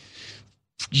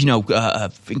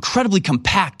 incredibly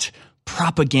compact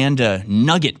propaganda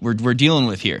nugget we're dealing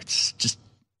with here. It's just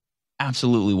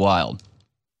absolutely wild.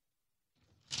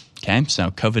 Okay,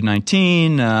 so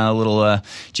COVID-19, a little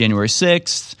January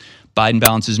 6th. Biden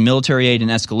balances military aid and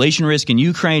escalation risk in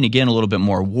Ukraine. Again, a little bit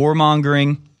more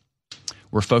warmongering.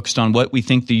 We're focused on what we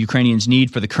think the Ukrainians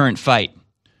need for the current fight.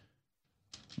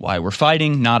 Why we're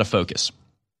fighting, not a focus.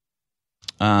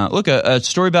 Look, a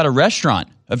story about a restaurant.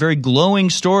 A very glowing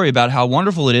story about how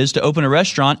wonderful it is to open a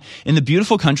restaurant in the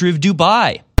beautiful country of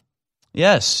Dubai.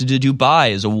 Yes,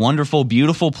 Dubai is a wonderful,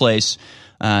 beautiful place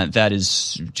that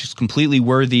is just completely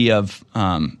worthy of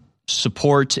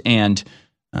support and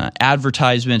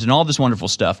advertisement and all this wonderful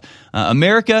stuff.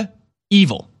 America,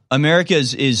 evil. America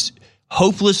is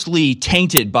hopelessly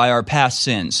tainted by our past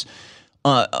sins.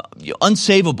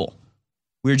 Unsavable.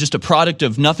 We're just a product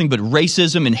of nothing but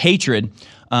racism and hatred.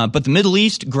 But the Middle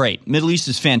East, great. Middle East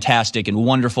is fantastic and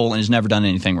wonderful and has never done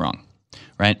anything wrong,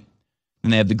 right?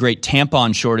 And they have the great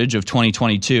tampon shortage of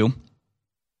 2022.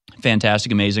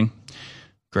 Fantastic, amazing,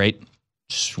 great,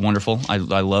 just wonderful. I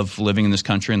love living in this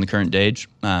country in the current age.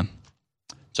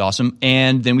 It's awesome.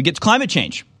 And then we get to climate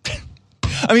change.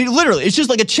 I mean, literally, it's just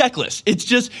like a checklist. It's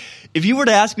just, if you were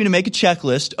to ask me to make a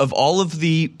checklist of all of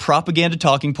the propaganda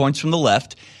talking points from the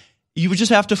left, you would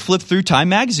just have to flip through Time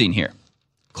magazine here.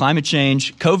 Climate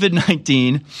change,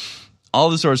 COVID-19, all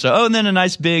this sort of stuff. Oh, and then a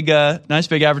nice big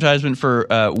advertisement for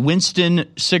Winston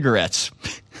cigarettes.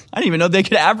 I didn't even know they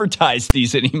could advertise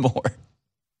these anymore.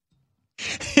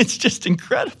 It's just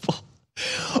incredible.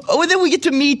 Oh, and then we get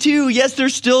to Me Too. Yes, they're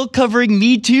still covering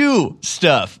Me Too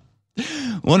stuff.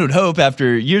 One would hope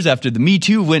years after the Me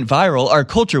Too went viral, our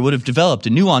culture would have developed a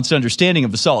nuanced understanding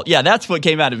of assault. Yeah, that's what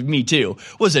came out of Me Too,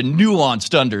 was a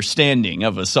nuanced understanding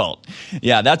of assault.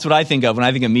 Yeah, that's what I think of when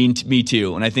I think of Me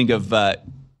Too. When I think of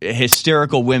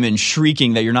hysterical women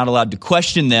shrieking that you're not allowed to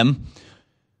question them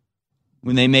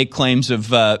when they make claims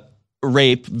of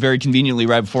rape, very conveniently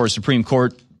right before a Supreme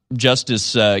Court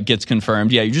justice gets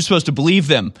confirmed. Yeah, you're just supposed to believe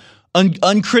them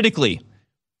uncritically.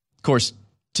 Of course,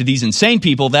 to these insane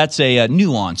people, that's a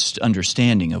nuanced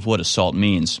understanding of what assault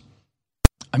means.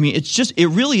 I mean, it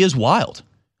really is wild.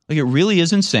 Like, it really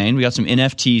is insane. We got some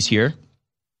NFTs here.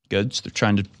 Good. So they're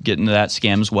trying to get into that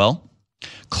scam as well.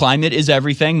 Climate is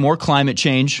everything. More climate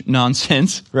change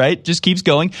nonsense, right? Just keeps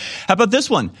going. How about this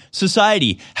one?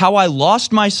 Society, how I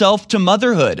lost myself to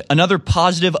motherhood. Another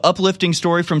positive, uplifting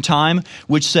story from Time,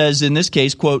 which says, in this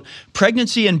case, quote,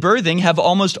 pregnancy and birthing have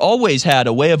almost always had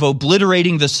a way of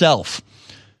obliterating the self.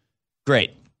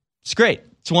 Great. It's great.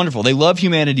 It's wonderful. They love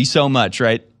humanity so much,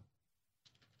 right?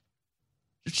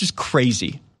 It's just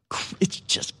crazy. It's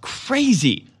just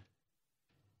crazy.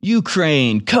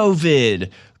 Ukraine, COVID,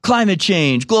 climate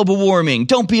change, global warming,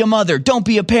 don't be a mother, don't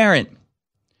be a parent.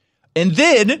 And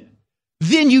then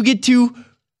you get to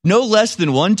no less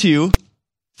than 1, 2,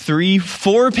 3,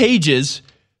 4 pages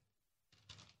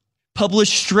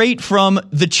published straight from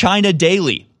the China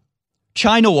Daily,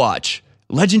 China Watch.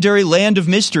 Legendary Land of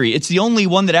Mystery. It's the only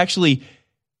one that actually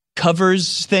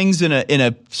covers things in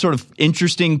a sort of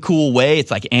interesting, cool way. It's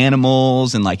like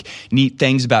animals and like neat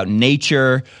things about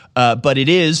nature, but it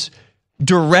is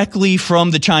directly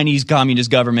from the Chinese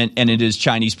Communist government, and it is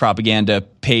Chinese propaganda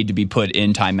paid to be put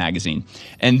in Time magazine.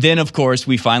 And then, of course,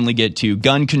 we finally get to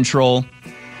gun control,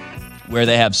 where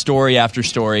they have story after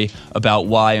story about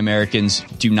why Americans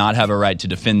do not have a right to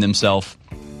defend themselves.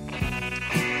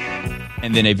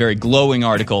 And then a very glowing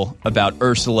article about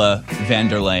Ursula von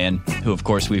der Leyen, who, of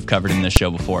course, we've covered in this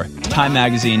show before. Time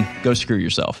magazine, go screw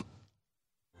yourself.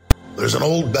 There's an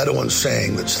old Bedouin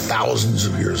saying that's thousands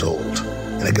of years old,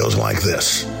 and it goes like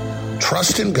this: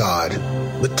 trust in God,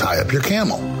 but tie up your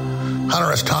camel.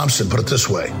 Hunter S. Thompson put it this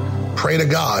way: pray to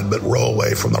God, but row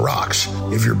away from the rocks.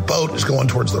 If your boat is going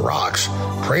towards the rocks,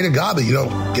 pray to God that you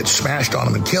don't get smashed on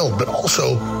them and killed, but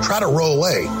also try to row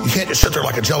away. You can't just sit there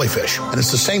like a jellyfish. And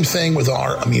it's the same thing with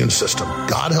our immune system.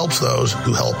 God helps those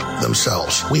who help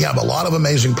themselves. We have a lot of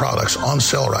amazing products on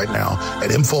sale right now at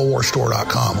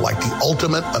InfoWarsStore.com, like the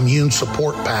Ultimate Immune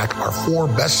Support Pack, our 4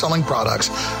 best-selling products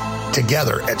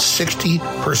together at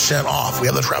 60% off. We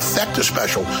have the Trifecta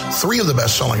special, 3 of the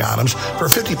best-selling items for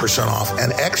 50% off,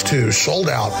 and X2 sold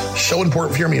out, so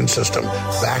important for your immune system,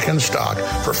 back in stock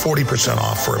for 40%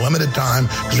 off for a limited time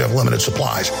because we have limited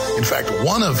supplies. In fact,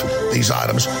 one of these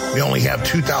items we only have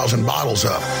 2,000 bottles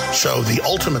of, so the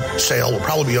ultimate sale will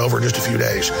probably be over in just a few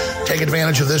days. Take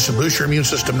advantage of this and boost your immune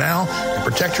system now and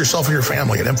protect yourself and your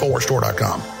family at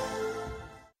InfoWarsStore.com.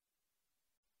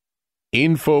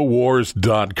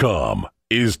 Infowars.com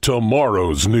is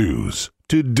tomorrow's news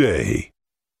today.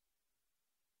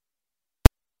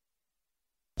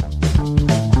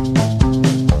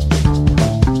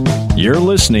 You're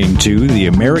listening to The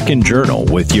American Journal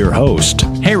with your host,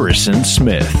 Harrison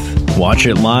Smith. Watch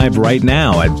it live right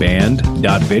now at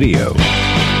band.video.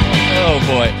 Oh,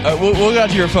 boy. We'll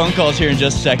get to your phone calls here in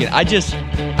just a second. I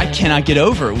cannot get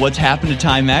over what's happened to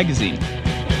Time magazine.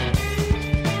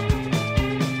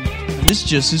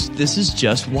 This is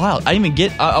just wild.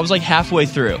 I was like halfway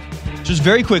through. Just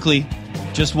very quickly,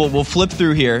 we'll flip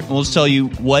through here and we'll just tell you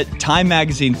what Time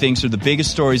magazine thinks are the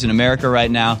biggest stories in America right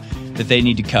now that they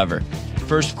need to cover.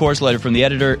 First, of course, letter from the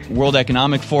editor, World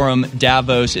Economic Forum,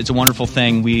 Davos. It's a wonderful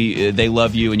thing. They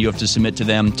love you, and you have to submit to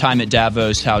them. Time at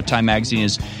Davos, how Time Magazine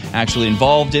is actually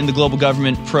involved in the global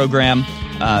government program.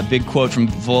 Big quote from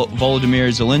Volodymyr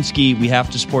Zelensky, we have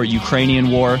to support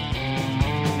Ukrainian war.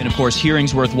 And, of course,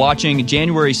 hearings worth watching.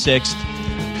 January 6th.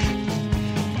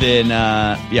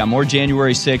 Then, more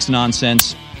January 6th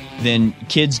nonsense. Then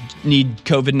kids need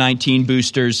COVID-19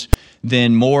 boosters.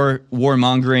 Then more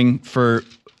warmongering for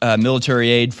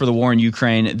military aid for the war in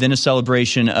Ukraine. Then a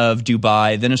celebration of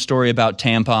Dubai. Then a story about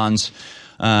tampons.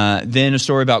 Then a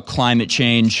story about climate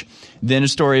change. Then a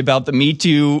story about the Me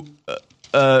Too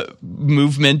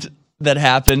movement that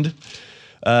happened.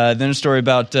 Then a story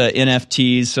about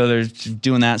NFTs. So they're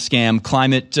doing that scam.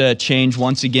 Climate change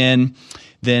once again.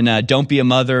 Then don't be a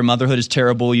mother. Motherhood is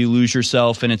terrible. You lose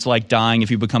yourself, and it's like dying if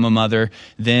you become a mother.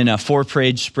 Then a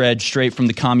 4-page spread straight from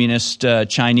the communist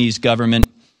Chinese government.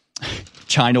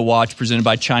 China Watch, presented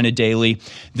by China Daily.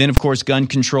 Then, of course, gun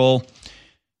control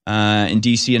in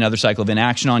D.C., another cycle of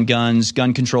inaction on guns.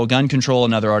 Gun control,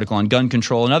 another article on gun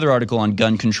control, another article on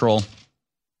gun control.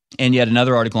 And yet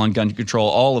another article on gun control,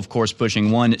 all, of course,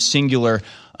 pushing one singular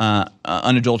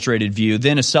unadulterated view.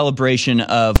 Then a celebration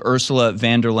of Ursula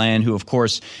von der Leyen, who, of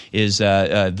course, is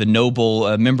the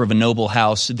noble member of a noble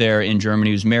house there in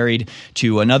Germany, who's married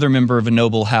to another member of a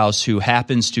noble house who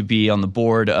happens to be on the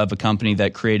board of a company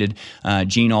that created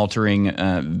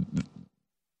gene-altering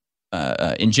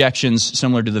injections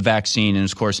similar to the vaccine, and,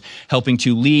 of course, helping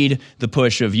to lead the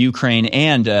push of Ukraine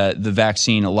and the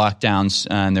vaccine lockdowns.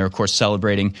 And they're, of course,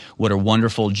 celebrating what a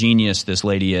wonderful genius this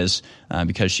lady is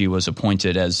because she was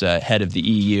appointed as head of the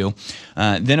EU.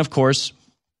 Then, of course,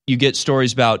 you get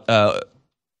stories about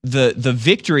the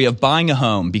victory of buying a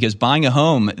home, because buying a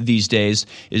home these days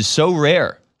is so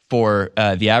rare for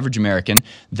the average American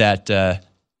that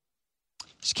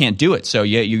just can't do it. So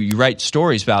you write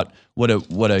stories about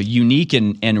what a unique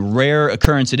and rare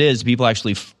occurrence it is. People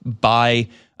actually buy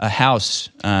a house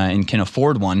and can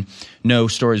afford one. No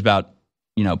stories about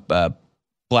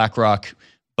BlackRock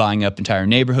buying up entire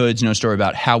neighborhoods. No story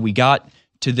about how we got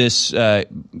to this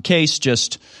case.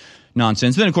 Just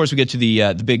nonsense. Then, of course, we get to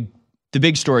the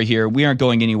big story here. We aren't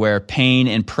going anywhere. Pain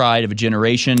and pride of a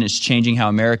generation is changing how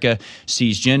America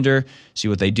sees gender. See,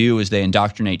 what they do is they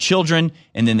indoctrinate children,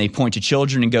 and then they point to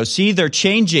children and go, see, they're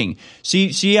changing.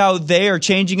 See how they are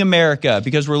changing America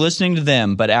because we're listening to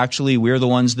them, but actually we're the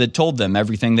ones that told them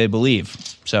everything they believe.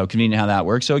 So convenient how that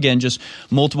works. So again, just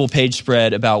multiple page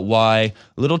spread about why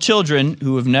little children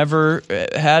who have never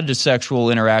had a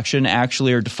sexual interaction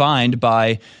actually are defined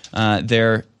by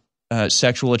their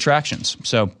sexual attractions.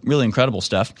 So really incredible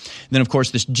stuff. And then, of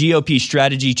course, this GOP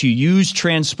strategy to use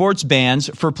trans sports bans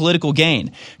for political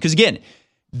gain. Because, again,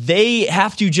 they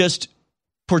have to just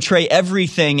portray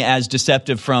everything as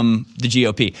deceptive from the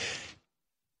GOP.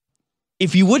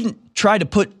 If you wouldn't try to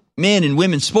put men in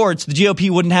women's sports, the GOP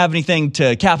wouldn't have anything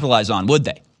to capitalize on, would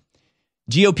they?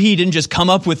 GOP didn't just come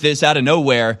up with this out of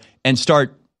nowhere and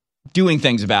start doing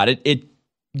things about it.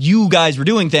 You guys were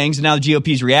doing things, and now the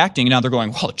GOP is reacting, and now they're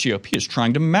going, well, the GOP is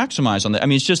trying to maximize on that. I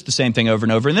mean, it's just the same thing over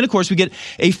and over. And then, of course, we get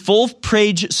a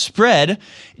full-page spread,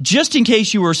 just in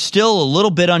case you were still a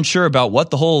little bit unsure about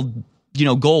what the whole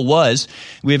goal was.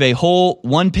 We have a whole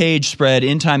one-page spread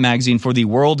in Time Magazine for the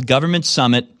World Government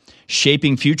Summit,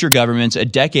 Shaping Future Governments, a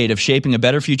decade of shaping a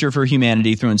better future for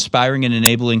humanity through inspiring and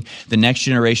enabling the next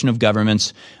generation of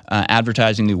governments,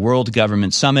 advertising the World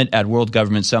Government Summit at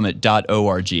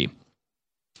worldgovernmentsummit.org.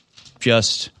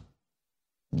 Just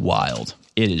wild.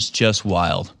 It is just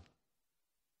wild.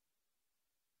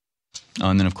 Oh,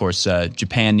 and then, of course,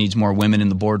 Japan needs more women in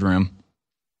the boardroom.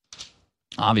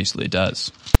 Obviously, it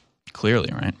does.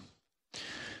 Clearly, right?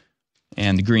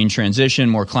 And the green transition,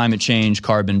 more climate change,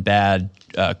 carbon bad,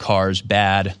 cars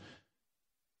bad.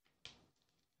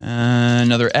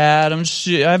 Another ad. I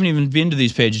haven't even been to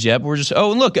these pages yet, but we're just...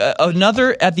 Oh, and look,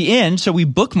 another at the end. So we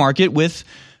bookmark it with...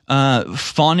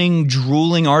 fawning,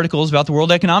 drooling articles about the World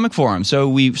Economic Forum. So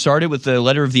we started with the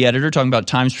letter of the editor talking about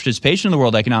Time's participation in the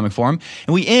World Economic Forum,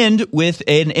 and we end with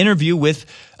an interview with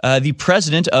the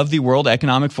president of the World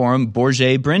Economic Forum,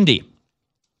 Borje Brinde.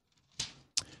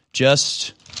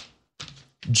 Just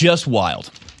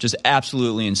wild. Just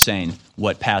absolutely insane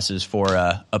what passes for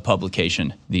a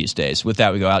publication these days. With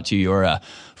that, we go out to your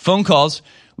phone calls.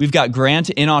 We've got Grant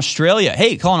in Australia.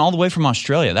 Hey, calling all the way from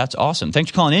Australia. That's awesome. Thanks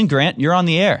for calling in, Grant. You're on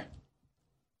the air.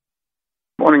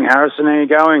 Morning, Harrison. How are you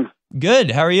going?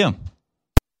 Good. How are you?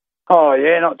 Oh,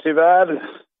 yeah, not too bad.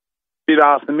 Bit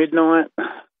after midnight.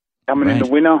 Coming into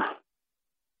winter.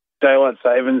 Daylight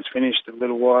savings finished a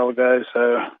little while ago.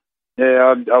 So,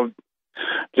 yeah, I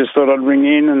just thought I'd ring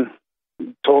in and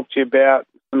talk to you about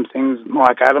some things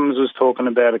Mike Adams was talking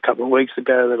about a couple of weeks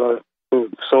ago that I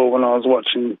saw when I was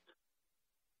watching.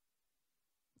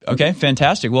 Okay,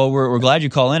 fantastic. Well, we're glad you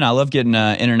call in. I love getting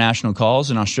international calls,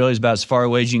 and Australia's about as far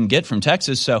away as you can get from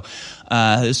Texas. So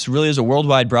this really is a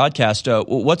worldwide broadcast.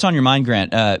 What's on your mind,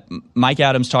 Grant? Mike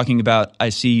Adams talking about, I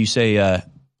see you say,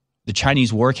 the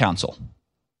Chinese War Council.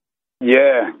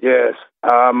 Yes.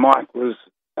 Mike was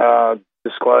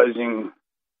disclosing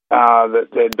that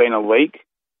there'd been a leak,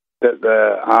 that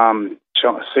the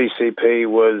CCP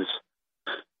was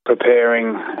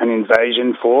preparing an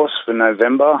invasion force for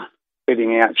November,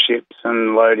 fitting out ships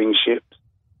and loading ships.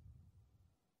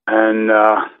 And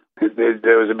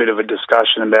there was a bit of a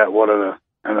discussion about what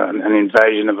an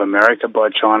invasion of America by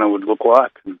China would look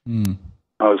like.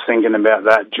 I was thinking about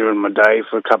that during my day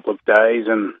for a couple of days,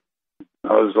 and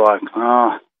I was like,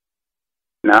 oh,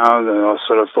 no. Then I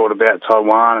sort of thought about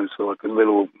Taiwan. It's like a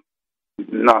little,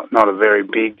 not a very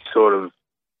big sort of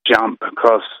jump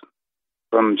across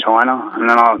from China. And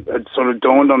then it sort of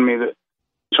dawned on me that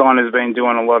China's been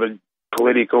doing a lot of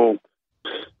political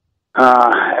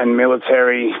and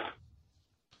military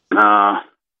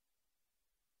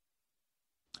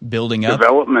building up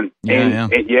development.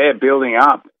 Building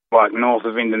up, like north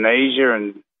of Indonesia,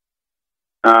 and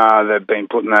they've been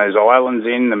putting those islands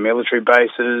in, the military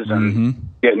bases, and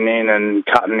getting in and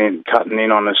cutting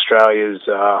in on Australia's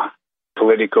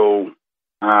political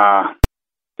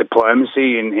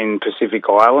diplomacy in Pacific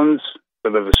Islands,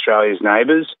 sort of Australia's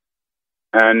neighbours.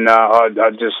 And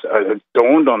it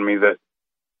dawned on me that,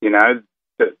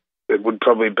 that it would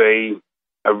probably be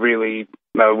a really,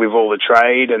 with all the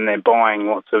trade, and they're buying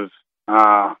lots of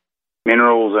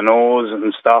minerals and ores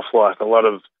and stuff, like a lot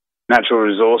of natural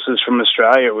resources from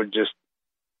Australia. It would just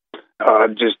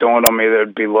dawned on me that it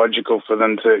would be logical for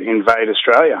them to invade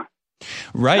Australia.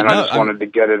 Right. And I just wanted to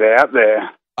get it out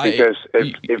there, because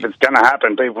if it's going to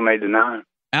happen, people need to know.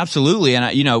 Absolutely.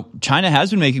 And, China has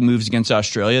been making moves against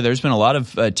Australia. There's been a lot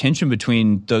of tension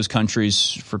between those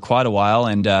countries for quite a while.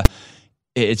 And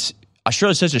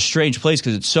Australia's such a strange place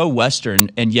because it's so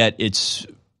Western, and yet it's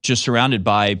just surrounded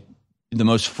by the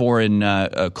most foreign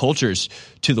cultures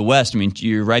to the West. I mean,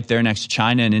 you're right there next to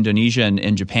China and Indonesia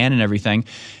and Japan and everything.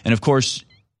 And, of course,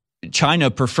 China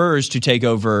prefers to take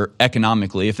over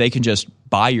economically. If they can just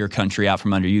buy your country out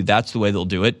from under you, that's the way they'll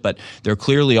do it. But they're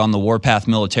clearly on the warpath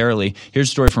militarily. Here's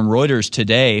a story from Reuters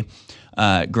today,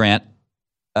 Grant.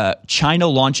 China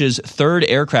launches third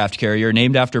aircraft carrier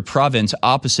named after province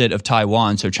opposite of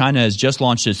Taiwan. So China has just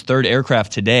launched its third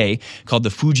aircraft today, called the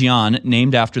Fujian,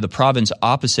 named after the province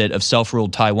opposite of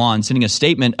self-ruled Taiwan, sending a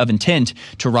statement of intent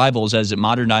to rivals as it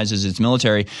modernizes its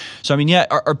military. So, I mean,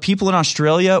 are people in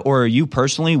Australia, or are you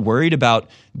personally worried about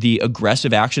the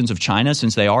aggressive actions of China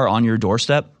since they are on your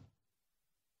doorstep?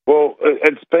 Well,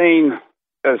 it's been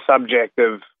a subject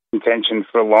of contention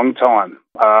for a long time.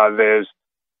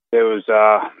 There was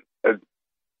a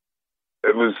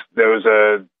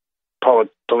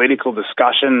political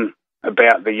discussion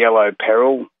about the yellow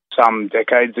peril some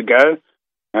decades ago,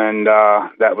 and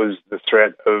that was the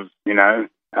threat of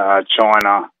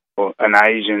China and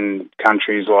Asian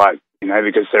countries, like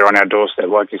because they're on our doorstep,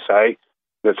 like you say,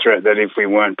 the threat that if we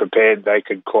weren't prepared, they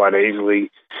could quite easily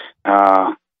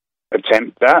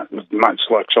attempt that, much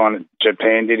like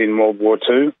Japan did in World War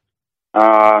II.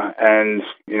 And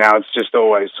it's just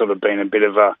always sort of been a bit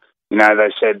of a, they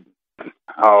said,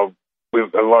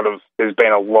 there's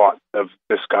been a lot of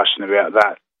discussion about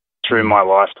that through my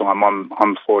lifetime.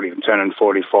 I'm 40, I'm turning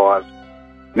 45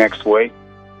 next week.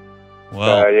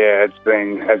 Wow. So yeah,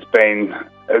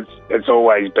 it's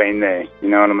always been there. You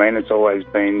know what I mean? It's always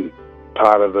been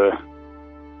part of the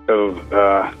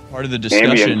part of the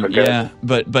discussion. Yeah,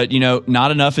 but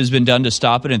not enough has been done to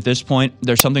stop it. At this point,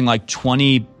 there's something like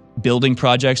 20 building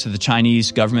projects that the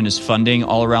Chinese government is funding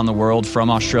all around the world, from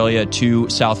Australia to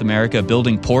South America,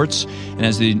 building ports. And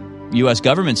as the U.S.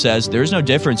 government says, there's no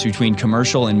difference between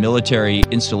commercial and military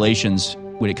installations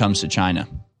when it comes to China.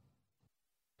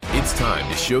 It's time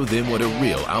to show them what a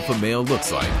real alpha male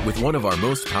looks like with one of our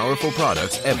most powerful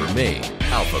products ever made,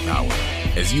 Alpha Power.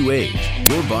 As you age,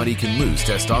 your body can lose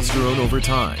testosterone over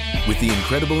time. With the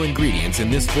incredible ingredients in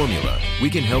this formula, we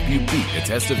can help you beat the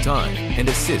test of time and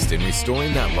assist in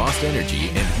restoring that lost energy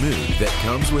and mood that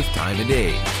comes with time and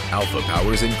age. Alpha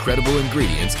Power's incredible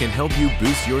ingredients can help you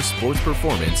boost your sports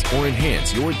performance or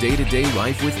enhance your day-to-day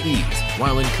life with ease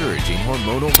while encouraging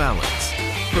hormonal balance.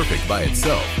 Perfect by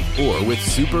itself or with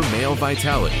super male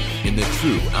vitality in the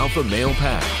true Alpha Male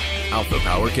Pack. Alpha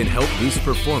Power can help boost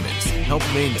performance, help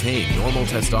maintain normal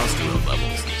testosterone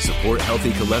levels, support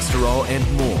healthy cholesterol, and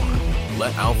more.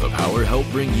 Let Alpha Power help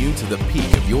bring you to the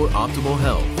peak of your optimal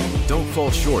health. Don't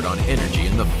fall short on energy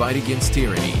in the fight against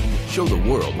tyranny. Show the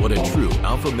world what a true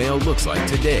alpha male looks like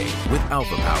today with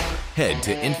Alpha Power. Head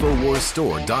to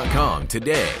InfoWarsStore.com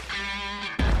today.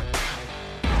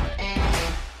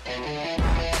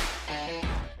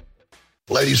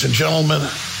 Ladies and gentlemen,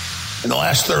 in the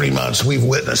last 30 months, we've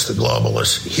witnessed the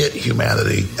globalists hit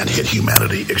humanity and hit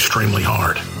humanity extremely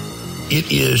hard.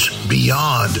 It is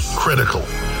beyond critical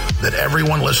that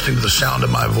everyone listening to the sound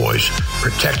of my voice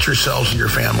protect yourselves and your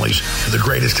families to the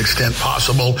greatest extent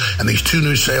possible, and these 2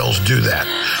 new sales do that.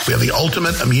 We have the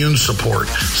Ultimate Immune Support,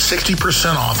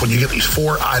 60% off when you get these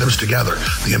 4 items together.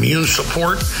 The Immune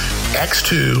Support,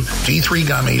 X2, D3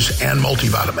 gummies, and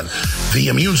multivitamin. The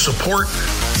Immune Support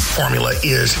formula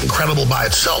is incredible by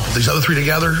itself. With these other 3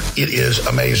 together, it is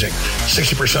amazing.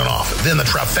 60% off. Then the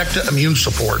Trifecta Immune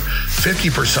Support,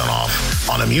 50% off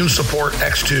on Immune Support,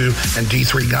 X2, and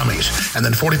D3 gummies. And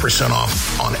then 40%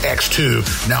 off on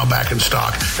X2, now back in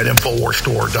stock at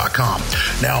InfoWarsStore.com.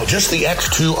 Now, just the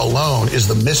X2 alone is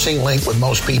the missing link with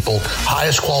most people.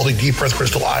 Highest quality deep breath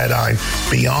crystal iodine,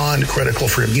 beyond critical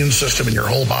for your immune system and your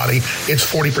whole body. It's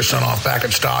 40% off back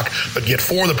in stock, but get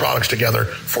 4 of the products together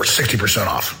for 60%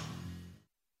 off.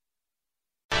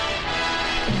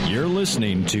 You're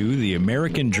listening to The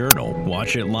American Journal.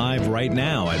 Watch it live right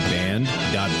now at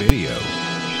band.video.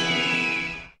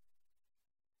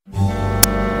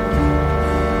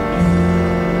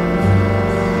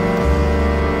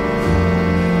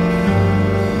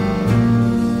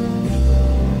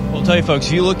 I'll tell you, folks,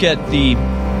 if you look at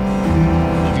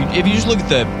if you just look at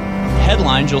the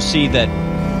headlines, you'll see that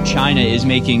China is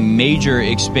making major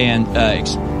expansive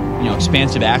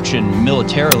action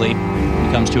militarily when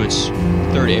it comes to its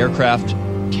 3rd aircraft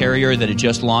carrier that it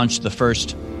just launched, the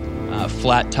first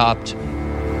flat-topped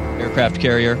aircraft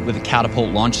carrier with a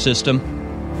catapult launch system,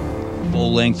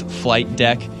 full-length flight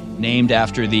deck, named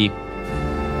after the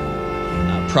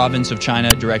province of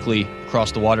China directly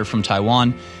across the water from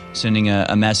Taiwan, sending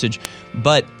a message.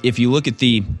 But if you look at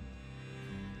the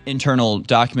internal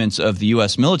documents of the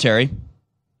U.S. military,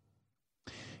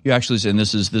 you actually see, and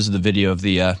this is the video of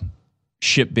the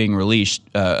ship being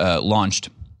launched,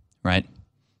 right?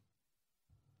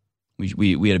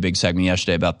 We had a big segment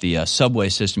yesterday about the subway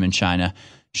system in China.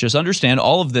 Just understand,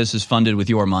 all of this is funded with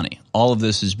your money. All of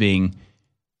this is being,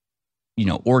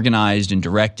 organized and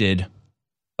directed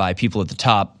by people at the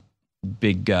top,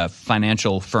 big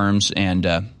financial firms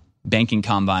and banking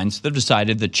combines that have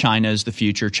decided that China is the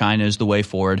future, China is the way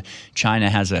forward. China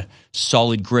has a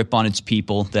solid grip on its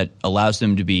people that allows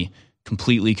them to be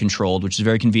completely controlled, which is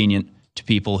very convenient to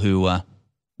people who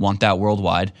want that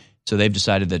worldwide. So they've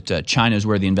decided that China is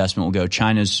where the investment will go.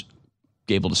 China's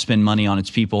able to spend money on its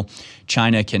people.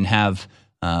 China can have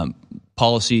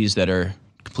policies that are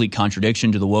complete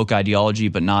contradiction to the woke ideology,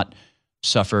 but not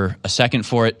suffer a second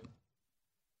for it.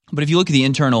 But if you look at the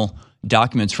internal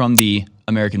documents from the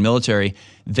American military,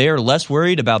 they are less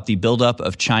worried about the buildup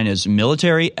of China's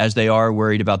military as they are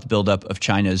worried about the buildup of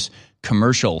China's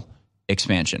commercial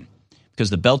expansion. Because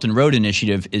the Belt and Road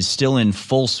Initiative is still in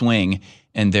full swing,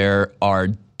 and there are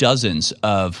dozens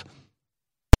of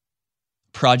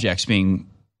projects being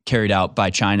carried out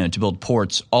by China to build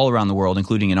ports all around the world,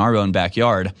 including in our own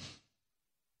backyard.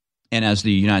 And as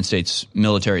the United States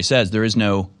military says, there is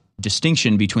no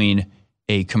distinction between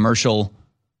a commercial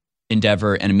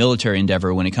endeavor and a military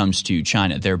endeavor when it comes to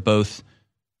China. They're both,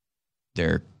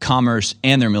 their commerce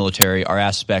and their military are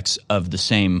aspects of the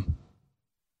same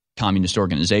communist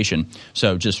organization.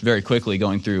 So just very quickly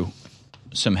going through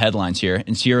some headlines here.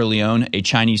 In Sierra Leone, a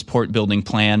Chinese port building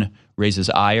plan raises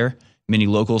ire. Many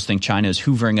locals think China is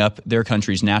hoovering up their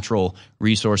country's natural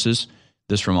resources.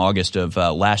 This from August of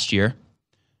last year.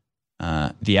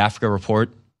 The Africa Report,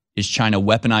 is China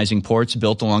weaponizing ports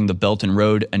built along the Belt and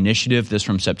Road Initiative? This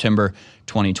from September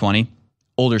 2020.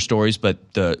 Older stories,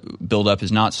 but the buildup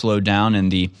has not slowed down, and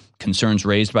the concerns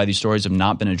raised by these stories have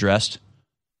not been addressed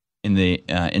in the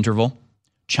interval.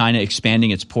 China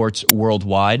expanding its ports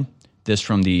worldwide. This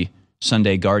from the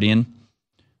Sunday Guardian.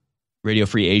 Radio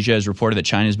Free Asia has reported that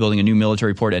China is building a new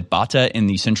military port at Bata in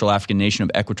the Central African nation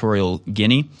of Equatorial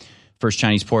Guinea. First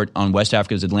Chinese port on West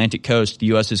Africa's Atlantic coast. The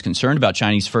U.S. is concerned about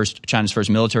China's first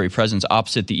military presence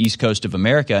opposite the east coast of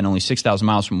America and only 6,000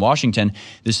 miles from Washington.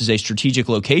 This is a strategic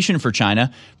location for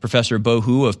China. Professor Bo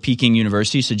Hu of Peking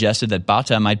University suggested that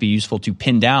Bata might be useful to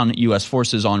pin down U.S.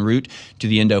 forces en route to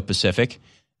the Indo-Pacific.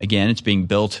 Again, it's being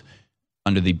built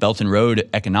under the Belt and Road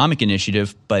Economic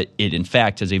Initiative, but it in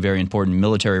fact has a very important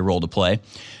military role to play.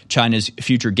 China's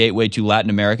future gateway to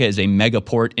Latin America is a mega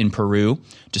port in Peru.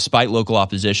 Despite local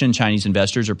opposition, Chinese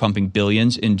investors are pumping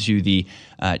billions into the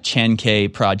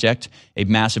Chanquay project, a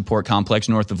massive port complex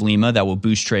north of Lima that will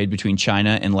boost trade between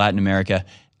China and Latin America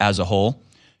as a whole.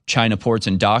 China Ports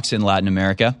and Docks in Latin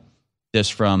America, this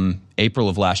from April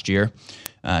of last year.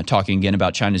 Talking again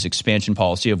about China's expansion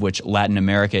policy, of which Latin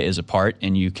America is a part,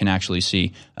 and you can actually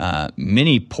see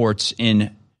many ports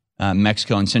in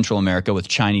Mexico and Central America with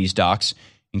Chinese docks,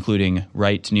 including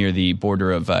right near the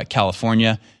border of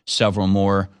California, several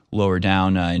more lower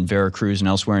down in Veracruz and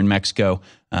elsewhere in Mexico,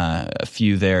 a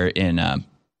few there in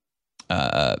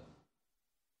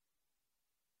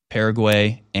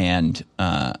Paraguay and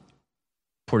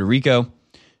Puerto Rico,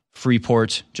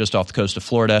 Freeport just off the coast of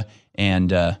Florida,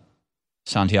 and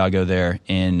Santiago there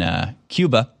in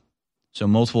Cuba. So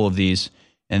multiple of these.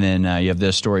 And then you have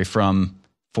this story from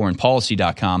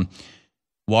foreignpolicy.com.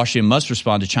 Washington must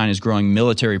respond to China's growing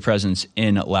military presence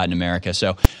in Latin America.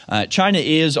 So China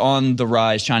is on the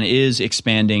rise. China is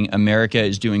expanding. America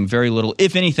is doing very little,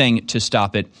 if anything, to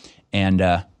stop it. And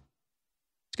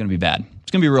it's going to be bad.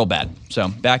 It's going to be real bad. So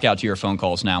back out to your phone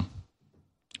calls now.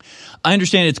 I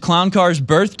understand it's Clown Car's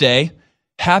birthday.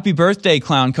 Happy birthday,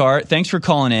 Clown Car. Thanks for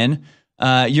calling in.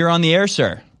 You're on the air,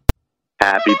 sir.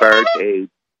 Happy birthday.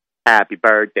 Happy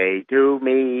birthday to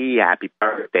me. Happy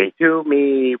birthday to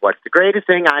me. What's the greatest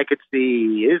thing I could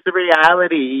see is the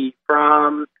reality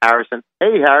from Harrison.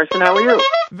 Hey, Harrison, how are you?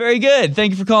 Very good.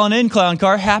 Thank you for calling in, Clown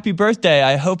Car. Happy birthday.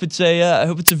 I hope it's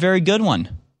a very good one.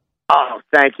 Oh,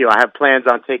 thank you. I have plans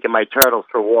on taking my turtles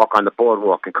for a walk on the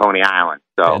boardwalk in Coney Island.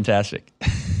 So fantastic.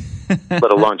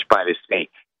 Little lunch by the sea.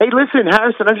 Hey, listen,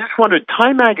 Harrison, I just wondered,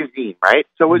 Time Magazine, right?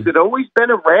 So has it always been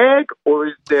a rag, or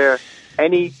is there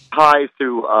any tie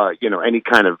to, any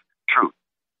kind of truth?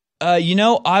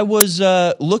 I was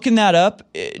looking that up.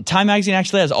 Time Magazine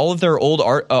actually has all of their old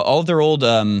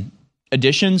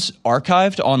editions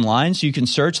archived online, so you can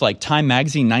search like Time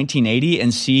Magazine 1980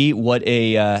 and see what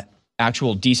a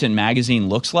actual decent magazine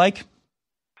looks like.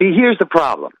 See, here's the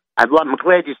problem. I'm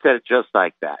glad you said it just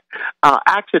like that.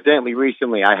 Accidentally,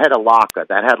 recently, I had a locker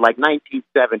that had like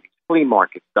 1970s flea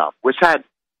market stuff, which had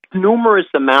numerous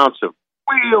amounts of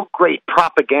real great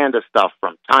propaganda stuff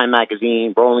from Time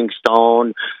Magazine, Rolling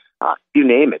Stone, you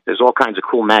name it. There's all kinds of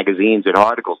cool magazines and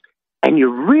articles. And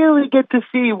you really get to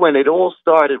see when it all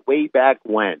started way back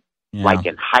when. Yeah. Like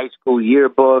in high school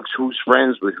yearbooks, who's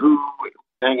friends with who,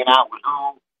 hanging out with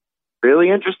who.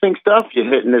 Really interesting stuff you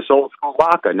hit in this old school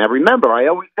locker. Now, remember, I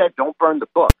always said don't burn the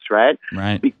books, right?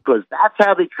 Right. Because that's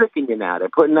how they're tricking you now. They're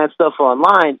putting that stuff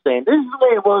online saying, this is the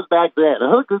way it was back then.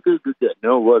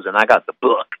 No, it wasn't. I got the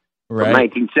book from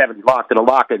 1970 locked in a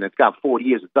locker, and it's got 40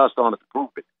 years of dust on it to prove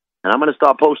it. And I'm going to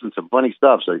start posting some funny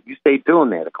stuff, so you stay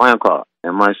tuned there. The Clown Car,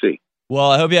 MIC. Well,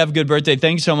 I hope you have a good birthday.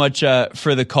 Thanks so much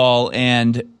for the call.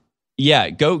 And yeah,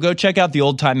 go check out the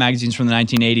old Time magazines from the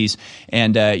 1980s,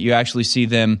 and you actually see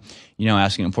them,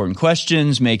 asking important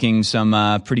questions, making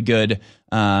some pretty good,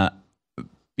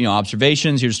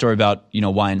 observations. Here's a story about,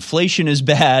 why inflation is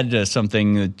bad,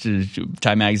 something that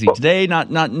Time magazine today not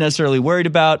necessarily worried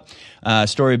about. A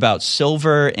story about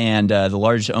silver and the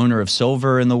largest owner of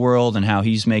silver in the world and how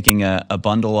he's making a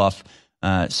bundle off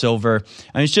silver.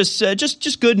 I mean, it's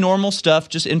just good, normal stuff,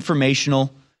 just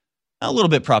informational. A little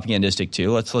bit propagandistic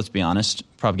too. Let's be honest.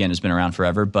 Propaganda's been around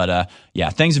forever, but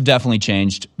things have definitely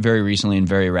changed very recently and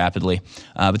very rapidly.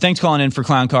 But thanks for calling in for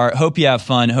Clown Car. Hope you have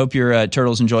fun. Hope your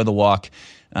turtles enjoy the walk.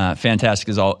 Fantastic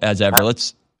as ever.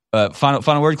 Let's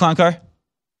final word, Clown Car.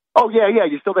 Oh yeah,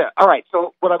 you're still there. All right.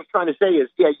 So what I was trying to say is,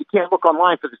 you can't look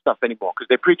online for this stuff anymore because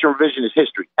they preach a revisionist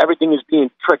history. Everything is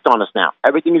being tricked on us now.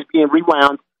 Everything is being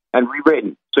rewound and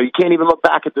rewritten. So you can't even look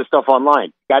back at this stuff online.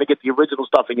 You got to get the original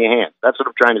stuff in your hands. That's what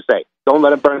I'm trying to say. Don't let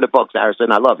them burn the books, Harrison.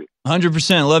 I love you.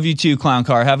 100%. Love you too, Clown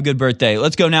Car. Have a good birthday.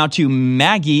 Let's go now to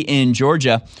Maggie in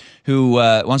Georgia, who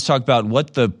wants to talk about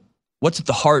what's at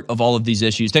the heart of all of these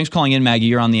issues. Thanks for calling in, Maggie.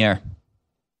 You're on the air.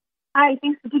 Hi.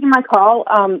 Thanks for taking my call.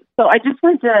 So I just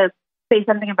wanted to say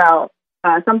something about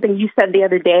something you said the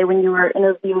other day when you were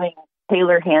interviewing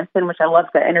Taylor Hanson, which I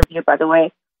loved that interview, by the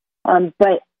way.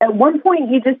 But at one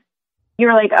point, you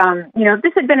were like, if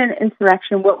this had been an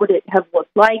insurrection, what would it have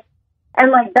looked like?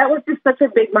 And that was just such a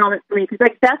big moment for me because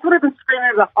that's what I've been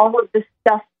screaming about all of this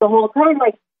stuff the whole time.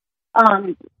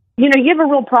 You have a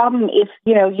real problem if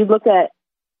you look at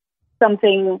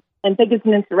something and think it's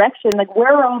an insurrection.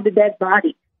 Where are all the dead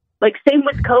bodies? Same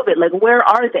with COVID. Where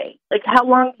are they? How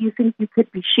long do you think you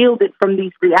could be shielded from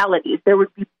these realities? There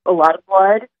would be a lot of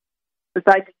blood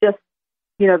besides just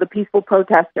the peaceful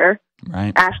protester.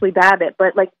 Ashley Babbitt.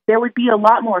 But like there would be a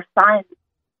lot more signs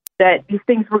that these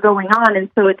things were going on. And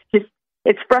so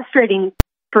it's frustrating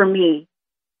for me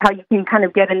how you can kind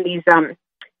of get in these,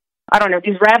 I don't know,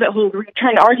 these rabbit holes where you're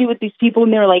trying to argue with these people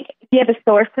and they're like, do you have a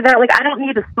source for that? Like, I don't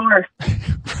need a source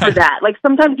for that. Like,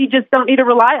 sometimes you just don't need to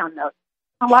rely on those.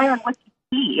 Rely on what you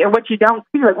see or what you don't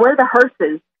see. Like, where are the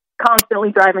hearses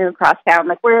constantly driving across town?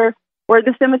 Like, where are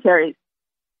the cemeteries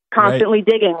constantly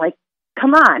digging? Like,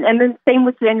 come on. And then same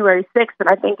with January 6th. And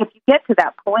I think if you get to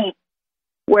that point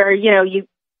where, you know, you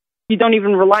don't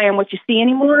even rely on what you see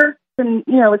anymore, then,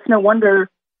 you know, it's no wonder,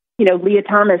 you know, Leah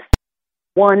Thomas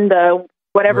won the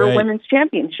whatever women's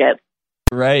championship.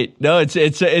 Right. No,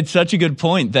 it's such a good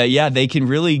point that, yeah, they can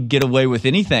really get away with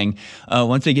anything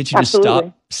once they get you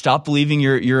to stop believing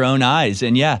your own eyes.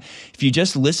 And yeah, if you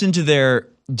just listen to their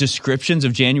descriptions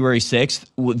of January 6th,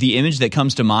 the image that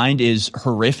comes to mind is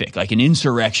horrific, like an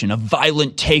insurrection, a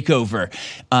violent takeover.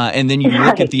 And then you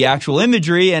look at the actual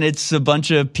imagery and it's a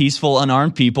bunch of peaceful,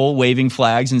 unarmed people waving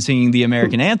flags and singing the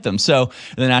American anthem. So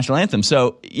the national anthem.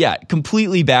 So yeah,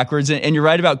 completely backwards. And you're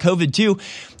right about COVID too.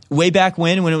 Way back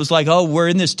when it was like, oh, we're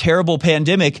in this terrible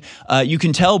pandemic, you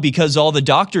can tell because all the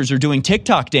doctors are doing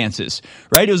TikTok dances,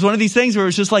 right? It was one of these things where it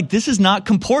was just like, this is not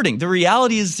comporting. The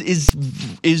reality is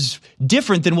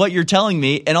different than what you're telling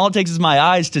me, and all it takes is my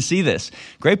eyes to see this.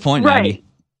 Great point, Maggie.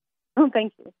 Oh,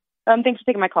 thank you. Thanks for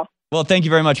taking my call. Well, thank you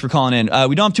very much for calling in.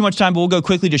 We don't have too much time, but we'll go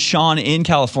quickly to Sean in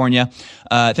California.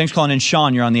 Thanks for calling in.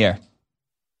 Sean, you're on the air.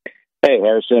 Hey,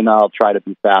 Harrison, I'll try to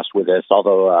be fast with this,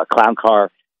 although Clown Car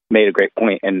made a great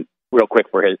point. And real quick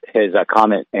for his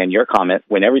comment and your comment,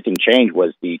 when everything changed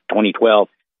was the 2012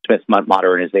 Smith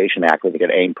Modernization Act, where they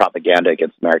could aim propaganda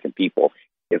against American people.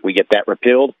 If we get that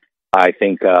repealed, I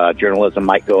think journalism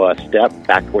might go a step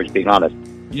back towards being honest.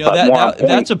 You know,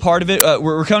 that's a part of it.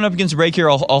 We're coming up against a break here.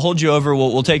 I'll hold you over.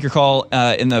 We'll take your call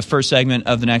in the first segment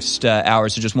of the next hour.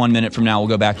 So just 1 minute from now, we'll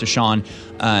go back to Sean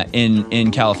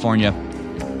in California.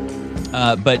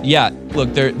 But yeah,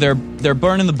 look, they're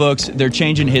burning the books. They're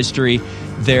changing history.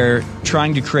 They're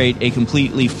trying to create a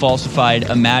completely falsified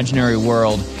imaginary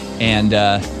world, and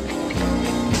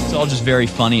it's all just very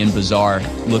funny and bizarre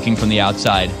looking from the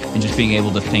outside and just being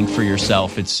able to think for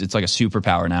yourself. It's like a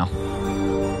superpower now.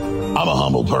 I'm a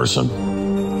humble person,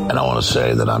 and I want to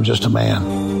say that I'm just a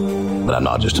man, but I'm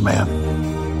not just a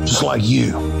man. Just like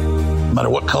you, no matter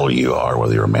what color you are,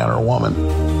 whether you're a man or a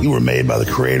woman, you were made by the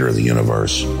creator of the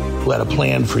universe, who had a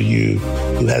plan for you,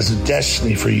 who has a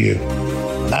destiny for you.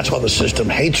 That's why the system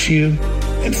hates you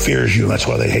and fears you, and that's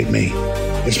why they hate me.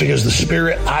 It's because the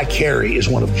spirit I carry is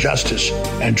one of justice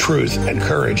and truth and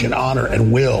courage and honor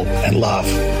and will and love.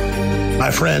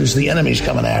 My friends, the enemy's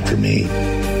coming after me,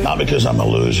 not because I'm a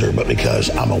loser, but because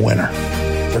I'm a winner.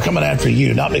 They're coming after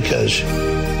you, not because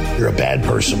you're a bad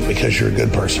person, because you're a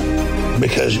good person,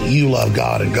 because you love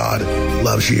God and God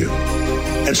loves you.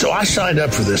 And so I signed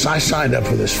up for this. I signed up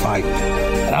for this fight.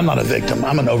 And I'm not a victim.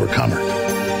 I'm an overcomer.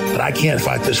 But I can't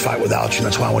fight this fight without you.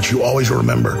 That's why I want you to always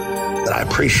remember that I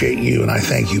appreciate you and I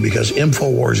thank you, because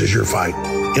InfoWars is your fight.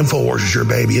 InfoWars is your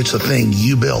baby. It's the thing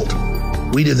you built.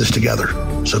 We did this together.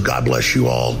 So God bless you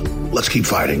all. Let's keep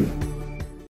fighting.